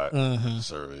 G-spot,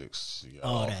 cervix,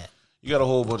 all that. You got a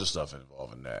whole bunch of stuff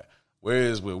involved in that.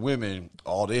 Whereas with women,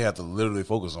 all they have to literally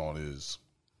focus on is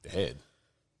the head.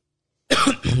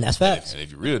 That's facts. And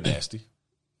if you're real nasty,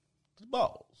 the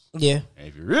balls. Yeah. And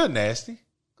if you're real nasty,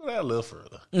 go down a little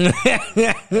further.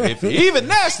 If you're even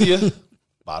nastier,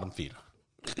 bottom feeder.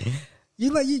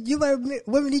 You like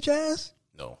women eat your ass?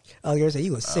 No. Oh, you're saying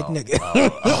you a sick nigga. I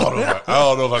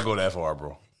don't know if I go that far,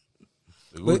 bro.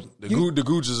 The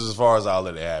gooch is as far as I'll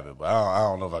let it happen, but I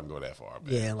don't know if I can go that far.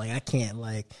 Man. Yeah, like I can't.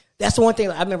 Like that's the one thing.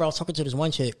 Like, I remember I was talking to this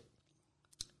one chick,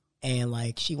 and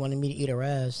like she wanted me to eat her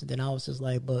ass. And then I was just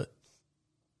like, but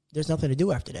there's nothing to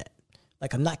do after that.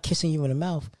 Like I'm not kissing you in the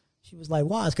mouth. She was like,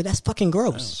 why? Because that's fucking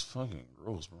gross. That's fucking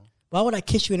gross, bro. Why would I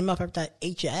kiss you in the mouth after I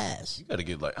ate your ass? You got to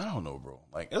get like, I don't know, bro.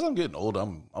 Like as I'm getting older,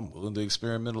 I'm willing to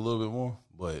experiment a little bit more.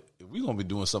 But if we're gonna be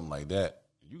doing something like that,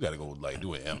 you got to go like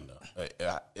do an enema.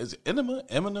 Is it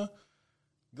enema?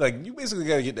 Like you basically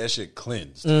got to get that shit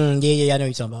cleansed. Yeah, I know what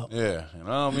you're talking about. Yeah, and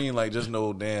I don't mean like just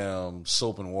no damn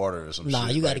soap and water or some shit. Nah,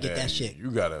 you got to like get that shit.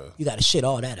 You gotta shit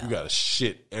all that out. You gotta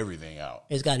shit everything out.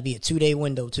 It's got to be a 2-day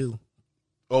window too.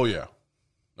 Oh yeah.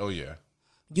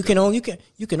 You can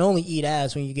only eat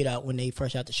ass when you get out when they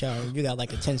fresh out the shower. You got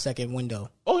like a 10-second window.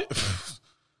 Oh yeah.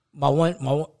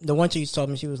 The one chick told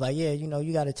me, she was like, yeah,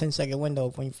 you got a 10-second window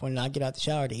when I get out the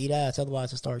shower to eat ass.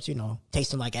 Otherwise it starts,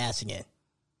 tasting like ass again.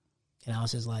 And I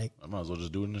was just like, I might as well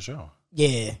just do it in the shower.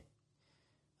 yeah.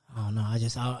 I don't know.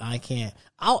 I can't.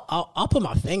 I'll put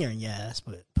my finger in your ass,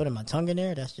 but putting my tongue in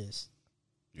there, that's just.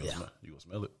 You gonna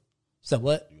smell it? So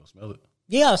what? You gonna smell it?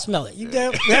 Yeah, I'll smell it. You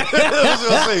damn. I was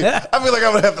gonna say, I feel like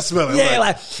I would have to smell it. Yeah,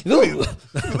 like, ooh.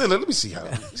 Let me see how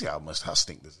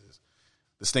stink this is.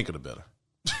 The stinker the better.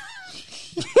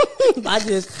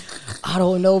 I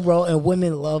don't know, bro. And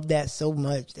women love that so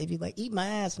much. They be like, eat my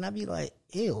ass. And I be like,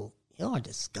 ew, y'all are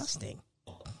disgusting.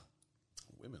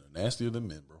 Women are nastier than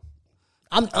men, bro.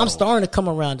 I'm starting to come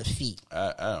around the feet.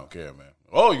 I don't care, man.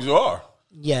 Oh, you are?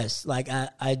 Yes. Like,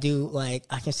 I do, like,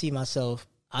 I can see myself.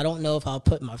 I don't know if I'll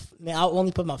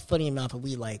only put my foot in your mouth if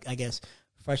we, like, I guess,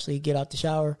 freshly get out the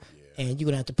shower. Yeah. And you're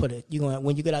going to have to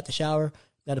when you get out the shower,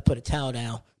 you got to put a towel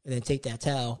down and then take that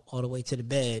towel all the way to the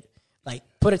bed. Like,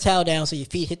 put a towel down so your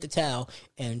feet hit the towel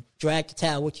and drag the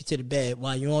towel with you to the bed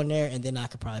while you're on there, and then I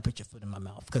could probably put your foot in my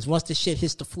mouth. Because once the shit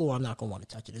hits the floor, I'm not going to want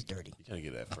to touch it. It's dirty. You got to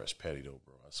get that fresh patty, though,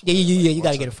 bro. I swear. Yeah, you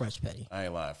got to get a fresh patty. I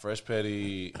ain't lying. Fresh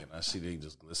patty, and I see they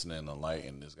just glistening in the light,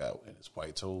 and this guy in his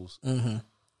white toes. Mm-hmm.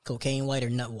 Cocaine white or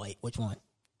nut white? Which one?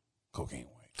 Cocaine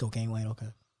white. Cocaine white, okay.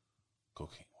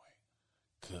 Cocaine white.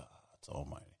 God, it's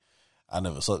almighty. I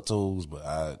never sucked toes, but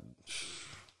I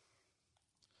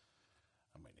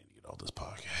might need to get off this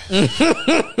podcast.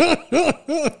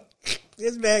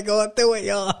 This man going through it,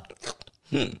 y'all.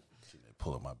 They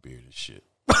pull up my beard and shit.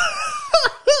 I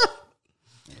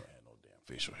had no damn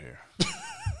facial hair.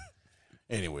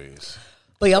 Anyways.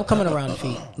 But yeah, I'm coming around the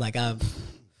feet. Like, as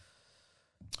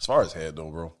far as head,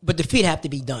 though, bro. But the feet have to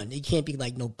be done. It can't be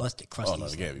like no busted crusties. Oh, no,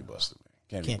 they can't be busted,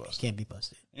 man. Can't be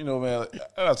busted. You know, man,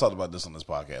 I've talked about this on this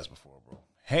podcast before, bro.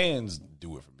 Hands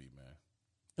do it for me,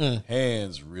 man.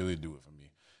 Hands really do it for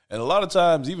me. And a lot of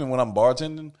times, even when I'm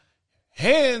bartending,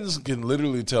 hands can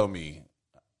literally tell me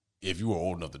if you are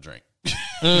old enough to drink.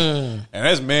 And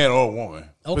that's man or woman.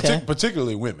 Okay.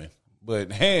 Particularly women.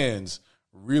 But hands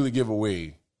really give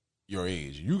away your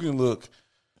age. You can look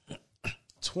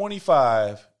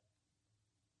 25,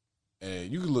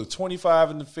 and you can look 25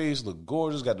 in the face, look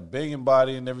gorgeous, got the banging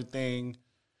body and everything.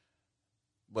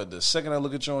 But the second I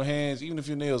look at your hands, even if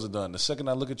your nails are done, the second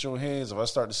I look at your hands, if I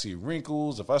start to see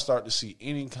wrinkles, if I start to see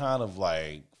any kind of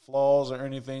like flaws or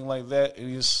anything like that,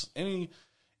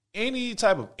 any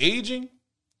type of aging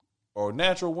or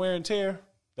natural wear and tear,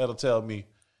 that'll tell me,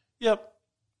 yep,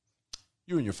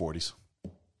 you're in your 40s.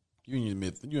 You're in your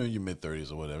mid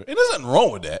 30s or whatever. And there's nothing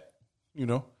wrong with that, you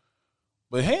know.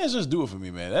 But hands just do it for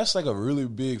me, man. That's like a really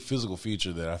big physical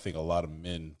feature that I think a lot of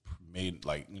men made,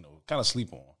 like, you know, kind of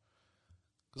sleep on.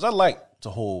 Because I like to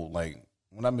hold, like,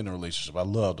 when I'm in a relationship, I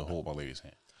love to hold my lady's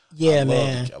hand. Yeah,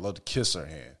 man. I love to kiss her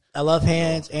hand. I love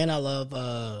hands, and I love,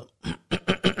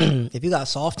 if you got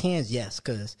soft hands, yes,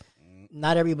 because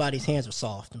not everybody's hands are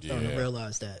soft. I'm starting to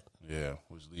realize that. Yeah,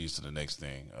 which leads to the next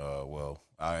thing. Well,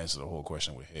 I'll answer the whole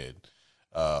question with head.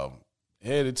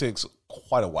 Head, it takes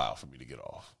quite a while for me to get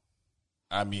off.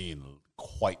 I mean,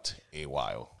 quite a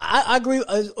while. I agree.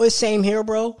 Same here,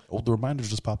 bro. Oh, the reminders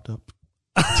just popped up.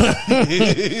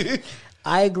 I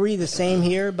agree, the same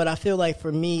here, but I feel like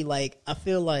for me, right,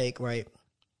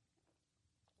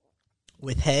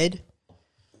 with head,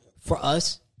 for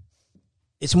us,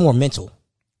 it's more mental.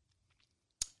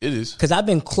 It is. Because I've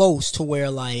been close to where,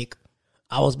 like,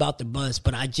 I was about to bust,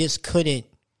 but I just couldn't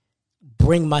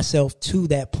bring myself to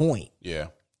that point. Yeah.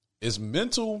 It's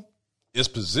mental. It's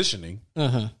positioning.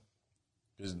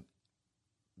 It's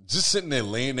just sitting there,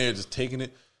 laying there, just taking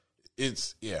it.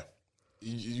 It's, yeah.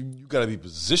 You got to be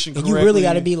positioned correctly. And you really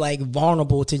got to be, like,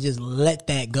 vulnerable to just let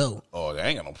that go. Oh, I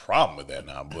ain't got no problem with that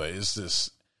now, but it's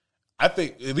just, I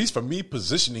think, at least for me,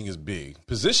 positioning is big.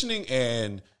 Positioning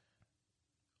and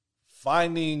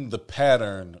finding the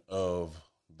pattern of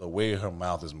the way her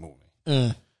mouth is moving.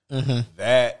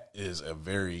 That is a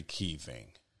very key thing.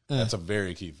 That's a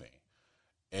very key thing.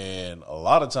 And a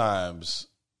lot of times,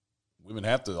 women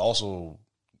have to also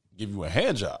give you a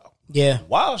hand job. Yeah.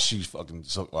 While she's fucking,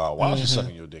 while she's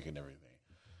sucking your dick and everything.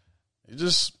 It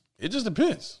just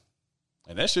depends.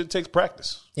 And that shit takes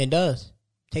practice. It does.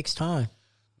 Takes time.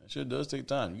 That shit does take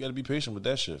time. You got to be patient with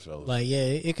that shit, fellas. Like, yeah,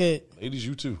 it could. Ladies,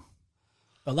 you too.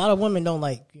 A lot of women don't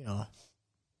like, you know.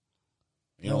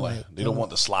 You know, like, they don't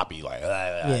want the sloppy, like.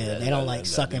 Yeah, they don't like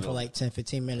sucking for like 10,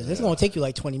 15 minutes. It's going to take you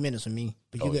like 20 minutes with me.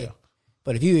 But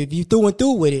But if you through and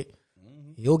through with it,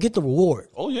 you'll get the reward.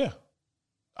 Oh, yeah.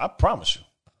 I promise you.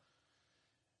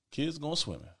 Kids going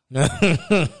swimming.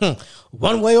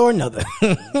 One way or another.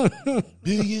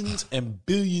 Billions and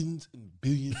billions and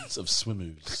billions of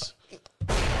swimmers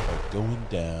are going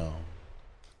down.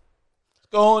 It's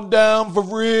going down for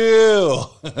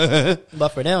real. But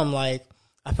for them, like,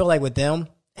 I feel like with them,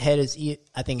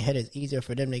 I think head is easier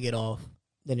for them to get off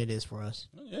than it is for us.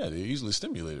 Yeah, they're easily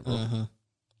stimulated, bro.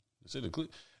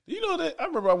 You know that I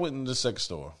remember I went in the sex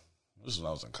store. This was when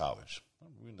I was in college.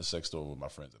 We were in the sex store with my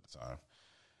friends at the time,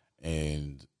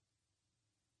 and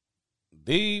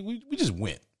we just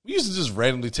went. We used to just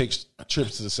randomly take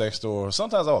trips to the sex store.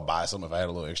 Sometimes I would buy something if I had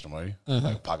a little extra money,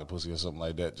 like pocket pussy or something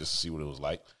like that, just to see what it was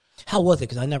like. How was it?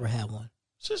 Because I never had one.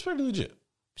 It's just pretty legit.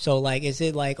 So, like, is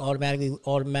it like automatically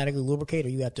lubricate, or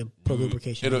you have to put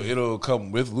lubrication? It'll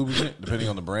come with lubricant, depending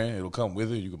on the brand. It'll come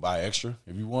with it. You can buy extra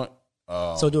if you want.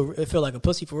 So, do it feel like a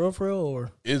pussy for real,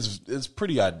 or it's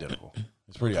pretty identical?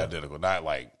 It's pretty identical. Not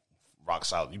like rock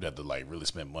solid. You'd have to like really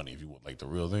spend money if you want like the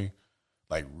real thing.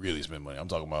 Like really spend money. I'm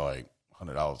talking about like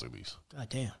 $100 at least. God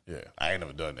damn. Yeah, I ain't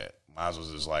never done that. Mine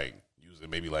was just like use it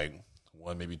maybe like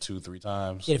 1, maybe 2, 3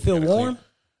 times. Did it feel warm?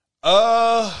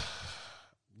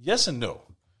 Yes and no.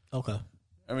 Okay.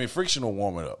 I mean, friction will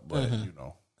warm it up, but you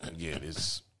know, again,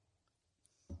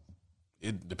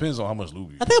 it depends on how much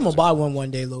lube you use. I think I'm gonna buy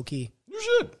one day, low key. You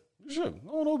should.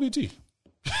 On OBT.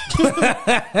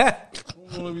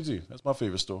 On OBT. That's my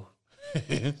favorite store.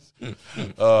 Damn,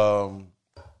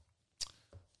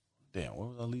 what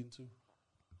was I leading to?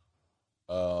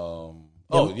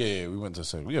 We went to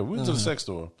sex. Yeah, we went to the sex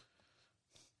store,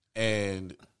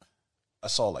 and I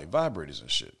saw like vibrators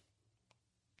and shit.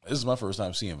 This is my first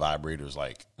time seeing vibrators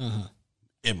like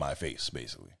in my face,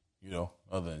 basically. You know,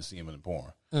 other than seeing them in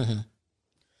porn. And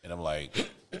I'm like,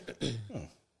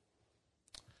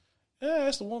 yeah,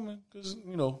 that's the woman, because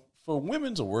you know, for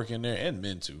women to work in there and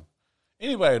men too,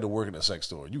 anybody to work in a sex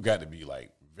store, you got to be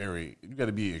like you got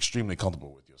to be extremely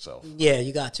comfortable with yourself. Yeah,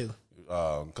 you got to.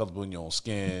 Comfortable in your own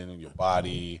skin, your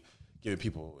body, giving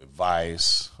people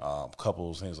advice,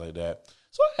 couples, things like that.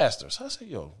 So I asked her, I said,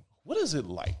 yo, what is it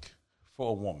like for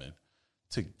a woman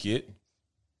to get,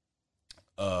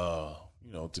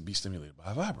 to be stimulated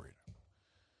by a vibrator?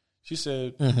 She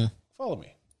said, follow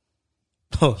me.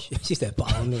 Oh, she said,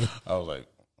 follow me. I was like,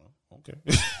 okay.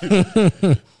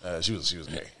 She was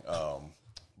gay.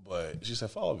 But she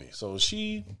said, follow me. So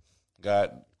she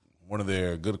got one of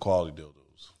their good quality dildos.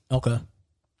 Okay.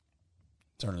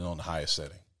 Turned it on the highest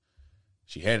setting.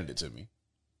 She handed it to me.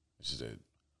 She said,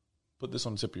 put this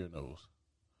on the tip of your nose.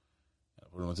 I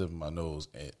put it on the tip of my nose,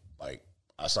 and like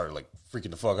I started like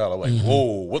freaking the fuck out. I'm like,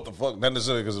 whoa, what the fuck? Not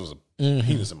necessarily because it was a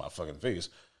penis in my fucking face,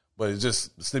 but it's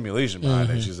just the stimulation behind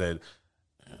it. She said,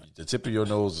 the tip of your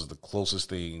nose is the closest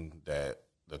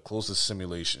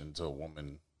simulation to a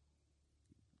woman,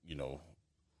 you know,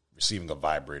 receiving a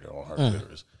vibrator on her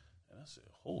clitoris. And I said,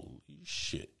 holy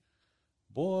shit.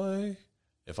 Boy,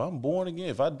 if I'm born again,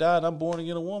 if I died, I'm born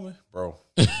again a woman, bro.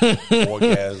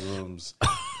 Orgasms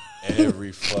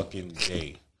every fucking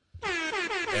day.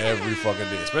 Every fucking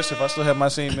day. Especially if I still have my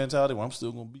same mentality where I'm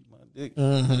still going to beat my dick.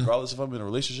 Regardless if I'm in a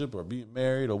relationship or being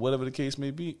married or whatever the case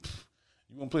may be.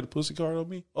 You want to play the pussy card on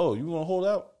me? Oh, you want to hold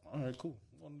out? All right, cool.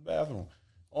 I'm going to the bathroom.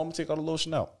 Oh, I'm going to take all the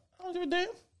lotion out. I don't give a damn.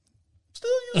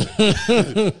 Still use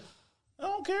it. I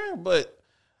don't care. But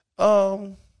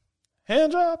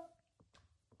hand job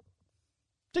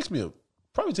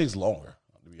probably takes longer,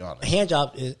 to be honest. A hand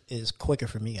job is quicker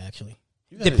for me, actually.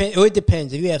 It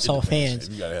depends. If you have soft hands,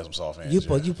 you gotta have some soft hands.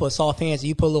 You put soft hands. And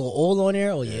you put a little oil on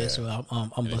there. Oh yeah, so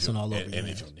I'm busting all over. And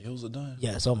if your nails are done,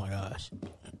 yes. Oh my gosh,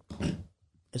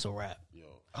 it's a wrap. Yo,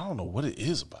 I don't know what it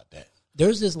is about that.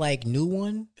 There's this like new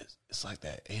one. It's like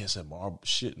that ASMR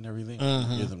shit and everything.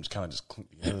 You hear them kind of just clink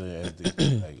together as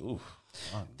they like. Oof.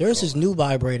 There's this new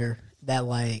vibrator that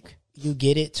like you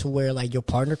get it to where like your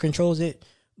partner controls it,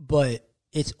 but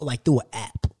it's like through an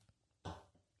app. I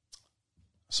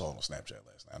saw it on Snapchat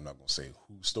last night. I'm not going to say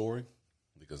whose story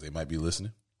because they might be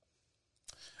listening.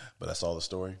 But I saw the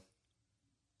story,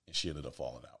 and she ended up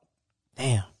falling out.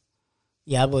 Damn.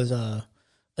 Yeah, I was. I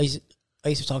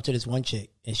used to talk to this one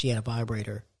chick, and she had a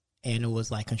vibrator, and it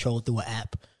was like controlled through an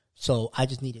app. So I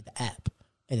just needed the app,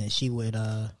 and then she would.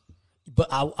 But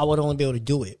I would only be able to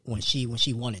do it when she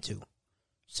wanted to.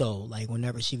 So like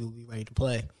whenever she would be ready to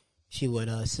play, she would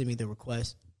send me the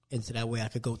request, and so that way I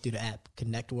could go through the app,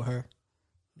 connect with her.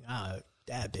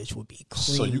 That bitch would be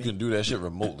clean. So you can do that shit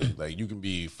remotely. Like you can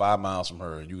be 5 miles from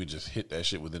her and you can just hit that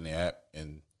shit within the app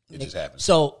and it just happens.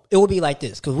 So it would be like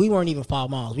this because we weren't even 5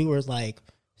 miles. We were like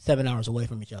 7 hours away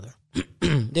from each other.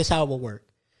 This how it would work.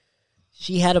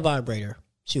 She had a vibrator.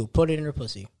 She would put it in her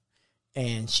pussy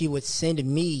and she would send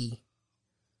me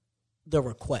the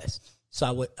request.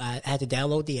 So I had to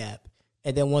download the app,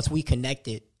 and then once we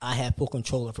connected, I had full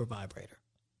control of her vibrator.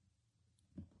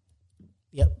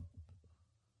 Yep.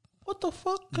 What the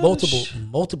fuck?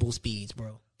 Multiple speeds,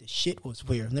 bro. The shit was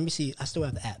weird. Let me see. I still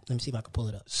have the app. Let me see if I can pull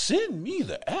it up. Send me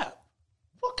the app.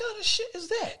 What kind of shit is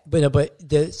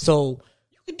that? So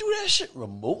You can do that shit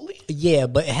remotely? yeah,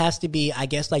 but it has to be, I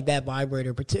guess, like that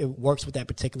vibrator works with that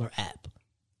particular app.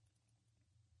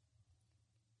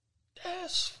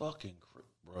 That's fucking,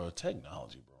 bro.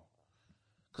 Technology, bro.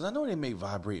 Because I know they make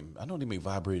vibrating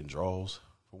draws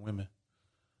for women.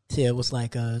 Yeah, it was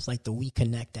like it's like the We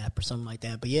Connect app or something like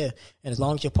that. But yeah, and as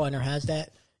long as your partner has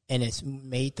that and it's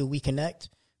made through We Connect,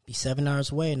 be 7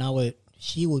 hours away, and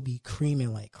she would be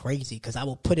creaming like crazy because I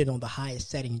will put it on the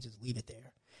highest setting and just leave it there.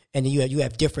 And then you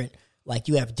have different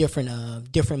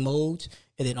different modes,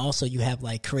 and then also you have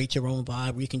like create your own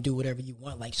vibe where you can do whatever you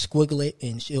want, like squiggle it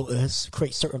and it'll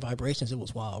create certain vibrations. It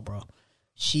was wild, bro.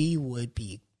 She would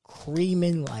be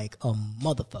creaming like a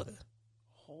motherfucker.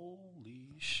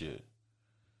 Holy shit.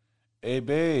 Hey,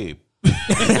 babe.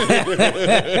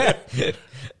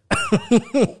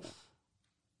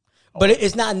 But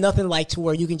it's not nothing like to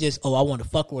where you can just, I want to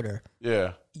fuck with her.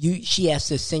 Yeah. She has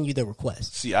to send you the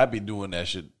request. See, I be doing that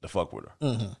shit to fuck with her.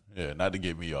 Mm-hmm. Yeah, not to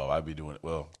get me off. I be doing it.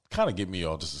 Well, kind of get me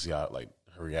off just to see how, like,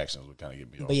 her reactions would kind of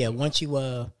get me off. But yeah, once you,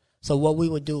 so what we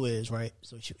would do is, right,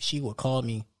 so she would call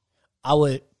me. I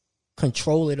would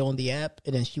control it on the app,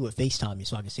 and then she would FaceTime me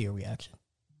so I could see her reaction.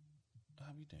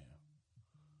 I'll be damn.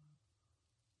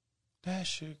 That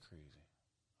shit crazy.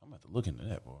 I'm about to look into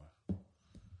that, boy.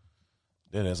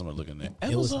 That is, I'm gonna look in there.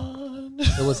 Amazon.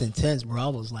 It was intense, bro. I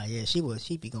was like, yeah, she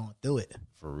be going through it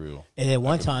For real. And then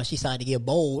one time she decided to get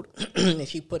bold, and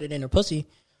she put it in her pussy,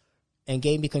 and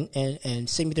gave me and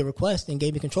sent me the request and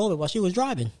gave me control of it while she was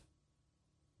driving.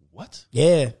 What?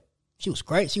 Yeah, she was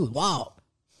great. She was wild.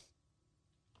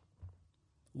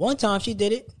 One time she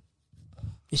did it,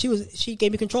 and she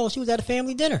gave me control. She was at a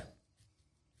family dinner.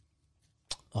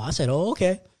 Oh, I said, oh,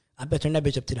 okay. I better turn that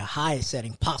bitch up to the highest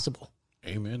setting possible.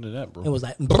 Amen to that, bro. It was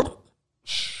like, there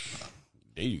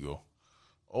you go.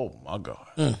 Oh my God.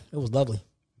 It was lovely.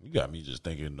 You got me just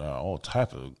thinking all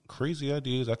type of crazy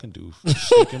ideas I can do for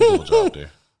steak and blowjob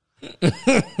there.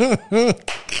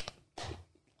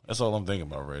 That's all I'm thinking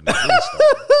about right now.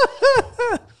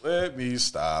 Let me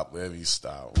stop.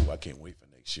 Ooh, I can't wait for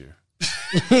next year.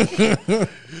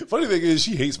 Funny thing is,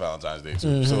 she hates Valentine's Day too.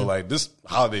 Mm-hmm. So like this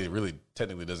holiday really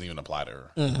technically doesn't even apply to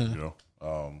her. Mm-hmm. You know,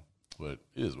 but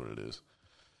it is what it is.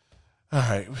 All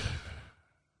right,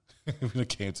 we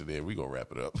came to there. We gonna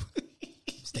wrap it up.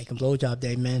 Steak and blowjob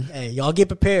day, man. Hey, y'all get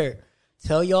prepared.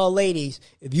 Tell y'all ladies,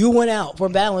 if you went out for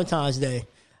Valentine's Day,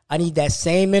 I need that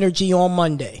same energy on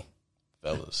Monday,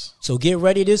 fellas. So get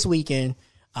ready this weekend.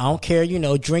 I don't care,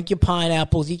 drink your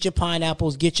pineapples, eat your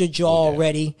pineapples, get your jaw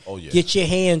ready, get your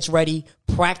hands ready,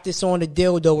 practice on a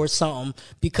dildo or something,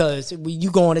 because you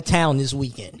going to town this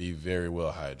weekend. Be very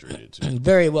well hydrated, too.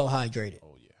 Very well hydrated.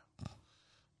 Oh, yeah.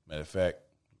 Matter of fact,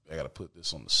 I got to put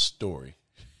this on the story.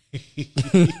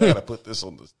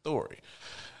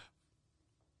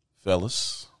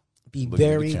 Fellas. Be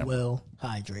very well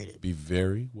hydrated. Be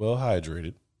very well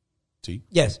hydrated. T?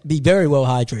 Yes, be very well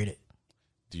hydrated.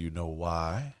 Do you know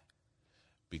why?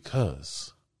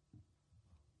 Because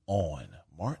on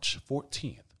March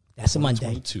 14th, that's a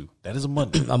Monday. That is a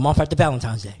Monday. A month after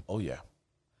Valentine's Day. Oh, yeah.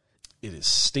 It is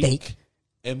steak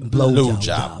and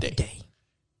blowjob day.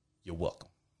 You're welcome.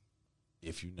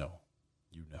 If you know,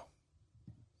 you know.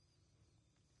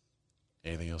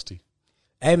 Anything else, T?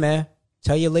 Hey, man.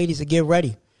 Tell your ladies to get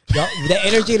ready. Y'all, the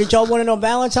energy that y'all wanted on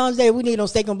Valentine's Day, we need on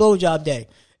steak and blowjob day.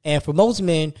 And for most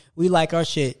men, we like our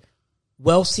shit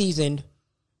well seasoned,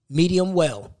 medium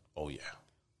well. Oh, yeah.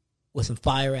 With some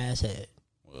fire ass head.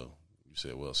 Well, you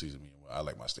said well seasoned, medium well. I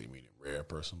like my steak medium rare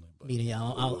personally. But medium,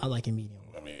 I like it medium.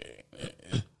 I mean,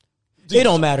 it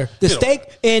don't matter. The steak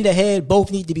and the head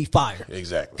both need to be fire.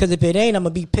 Exactly. Because if it ain't, I'm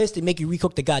going to be pissed and make you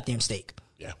recook the goddamn steak.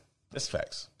 Yeah. That's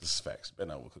facts. This is facts. Better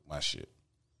not cook my shit.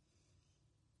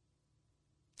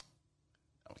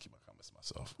 I'm going to keep my comments to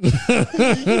myself.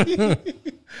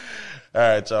 All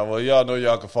right, y'all. Well, y'all know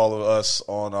y'all can follow us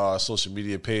on our social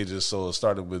media pages. So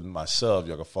starting with myself,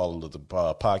 y'all can follow the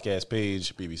podcast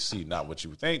page, BBC Not What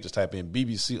You Think. Just type in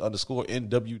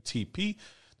BBC_NWTP.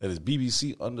 That is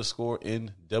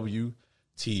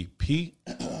BBC_NWTP.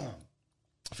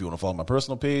 If you want to follow my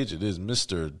personal page, it is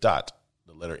Mr. Dot,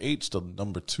 the letter H, the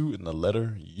number 2, and the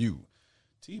letter U.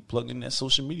 T, plug in that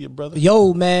social media, brother.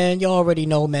 Yo, man, y'all already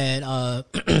know, man.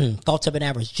 Thoughts of an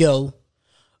Average Joe.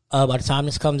 By the time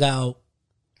this comes out,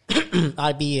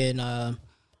 I'll be in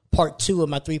part 2 of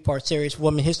my 3-part series,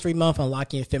 Women History Month,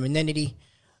 Unlocking Your Femininity.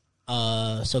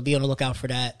 So be on the lookout for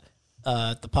that.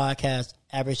 The podcast,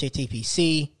 Average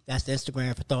JTPC. That's the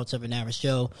Instagram for Thoughts of an Average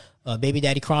Joe. Baby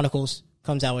Daddy Chronicles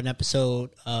comes out with an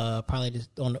episode probably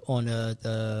on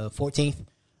the 14th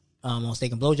on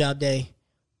Steak and Blowjob Day.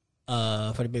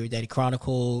 for the Baby Daddy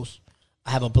Chronicles.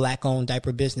 I have a black-owned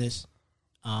diaper business.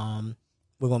 We're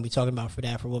going to be talking about for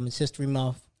that for Women's History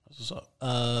Month. What's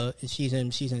up? She's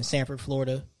in Sanford,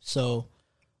 Florida. So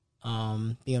be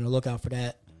on the lookout for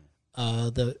that.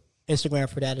 The Instagram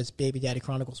for that is Baby Daddy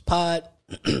Chronicles Pod.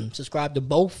 Subscribe to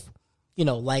both.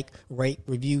 Like, rate,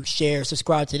 review, share,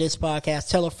 subscribe to this podcast.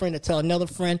 Tell a friend to tell another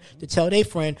friend to tell their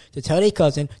friend to tell their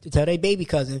cousin to tell their baby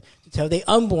cousin to tell their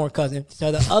unborn cousin to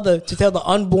tell the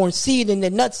unborn seed in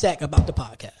their nutsack about the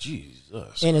podcast.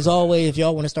 Jesus. And as always, if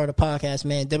y'all want to start a podcast,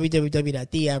 man,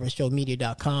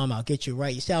 www.theaveragejoemedia.com. I'll get you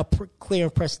right. You see how clear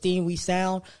and pristine we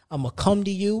sound? I'm going to come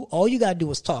to you. All you got to do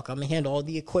is talk. I'm going to handle all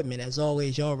the equipment. As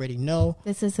always, you already know.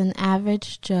 This is an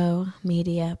Average Joe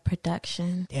Media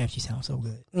production. Damn, she sounds so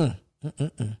good. I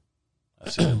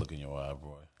see that look in your eye,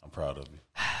 boy. I'm proud of you.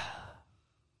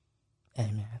 Hey,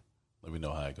 man. Let me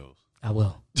know how it goes. I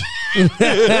will.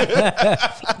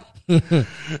 All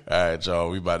right, y'all.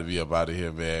 We about to be up out of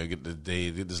here, man. Get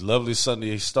this lovely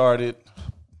Sunday started.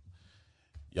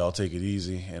 Y'all take it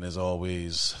easy. And as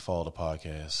always, follow the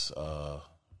podcast.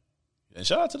 And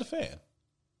shout out to the fan.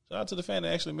 Shout out to the fan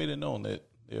that actually made it known that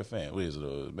they're a fan. What is it,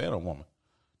 a man or a woman?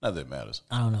 Not that it matters.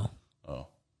 I don't know. Oh,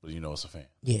 but it's a fan.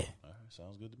 Yeah. All right,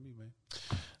 sounds good to me, man.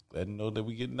 Glad to know that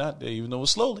we getting out there, even though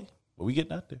it's slowly, but we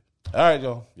getting out there. All right,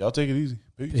 y'all. Y'all take it easy.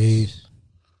 Peace.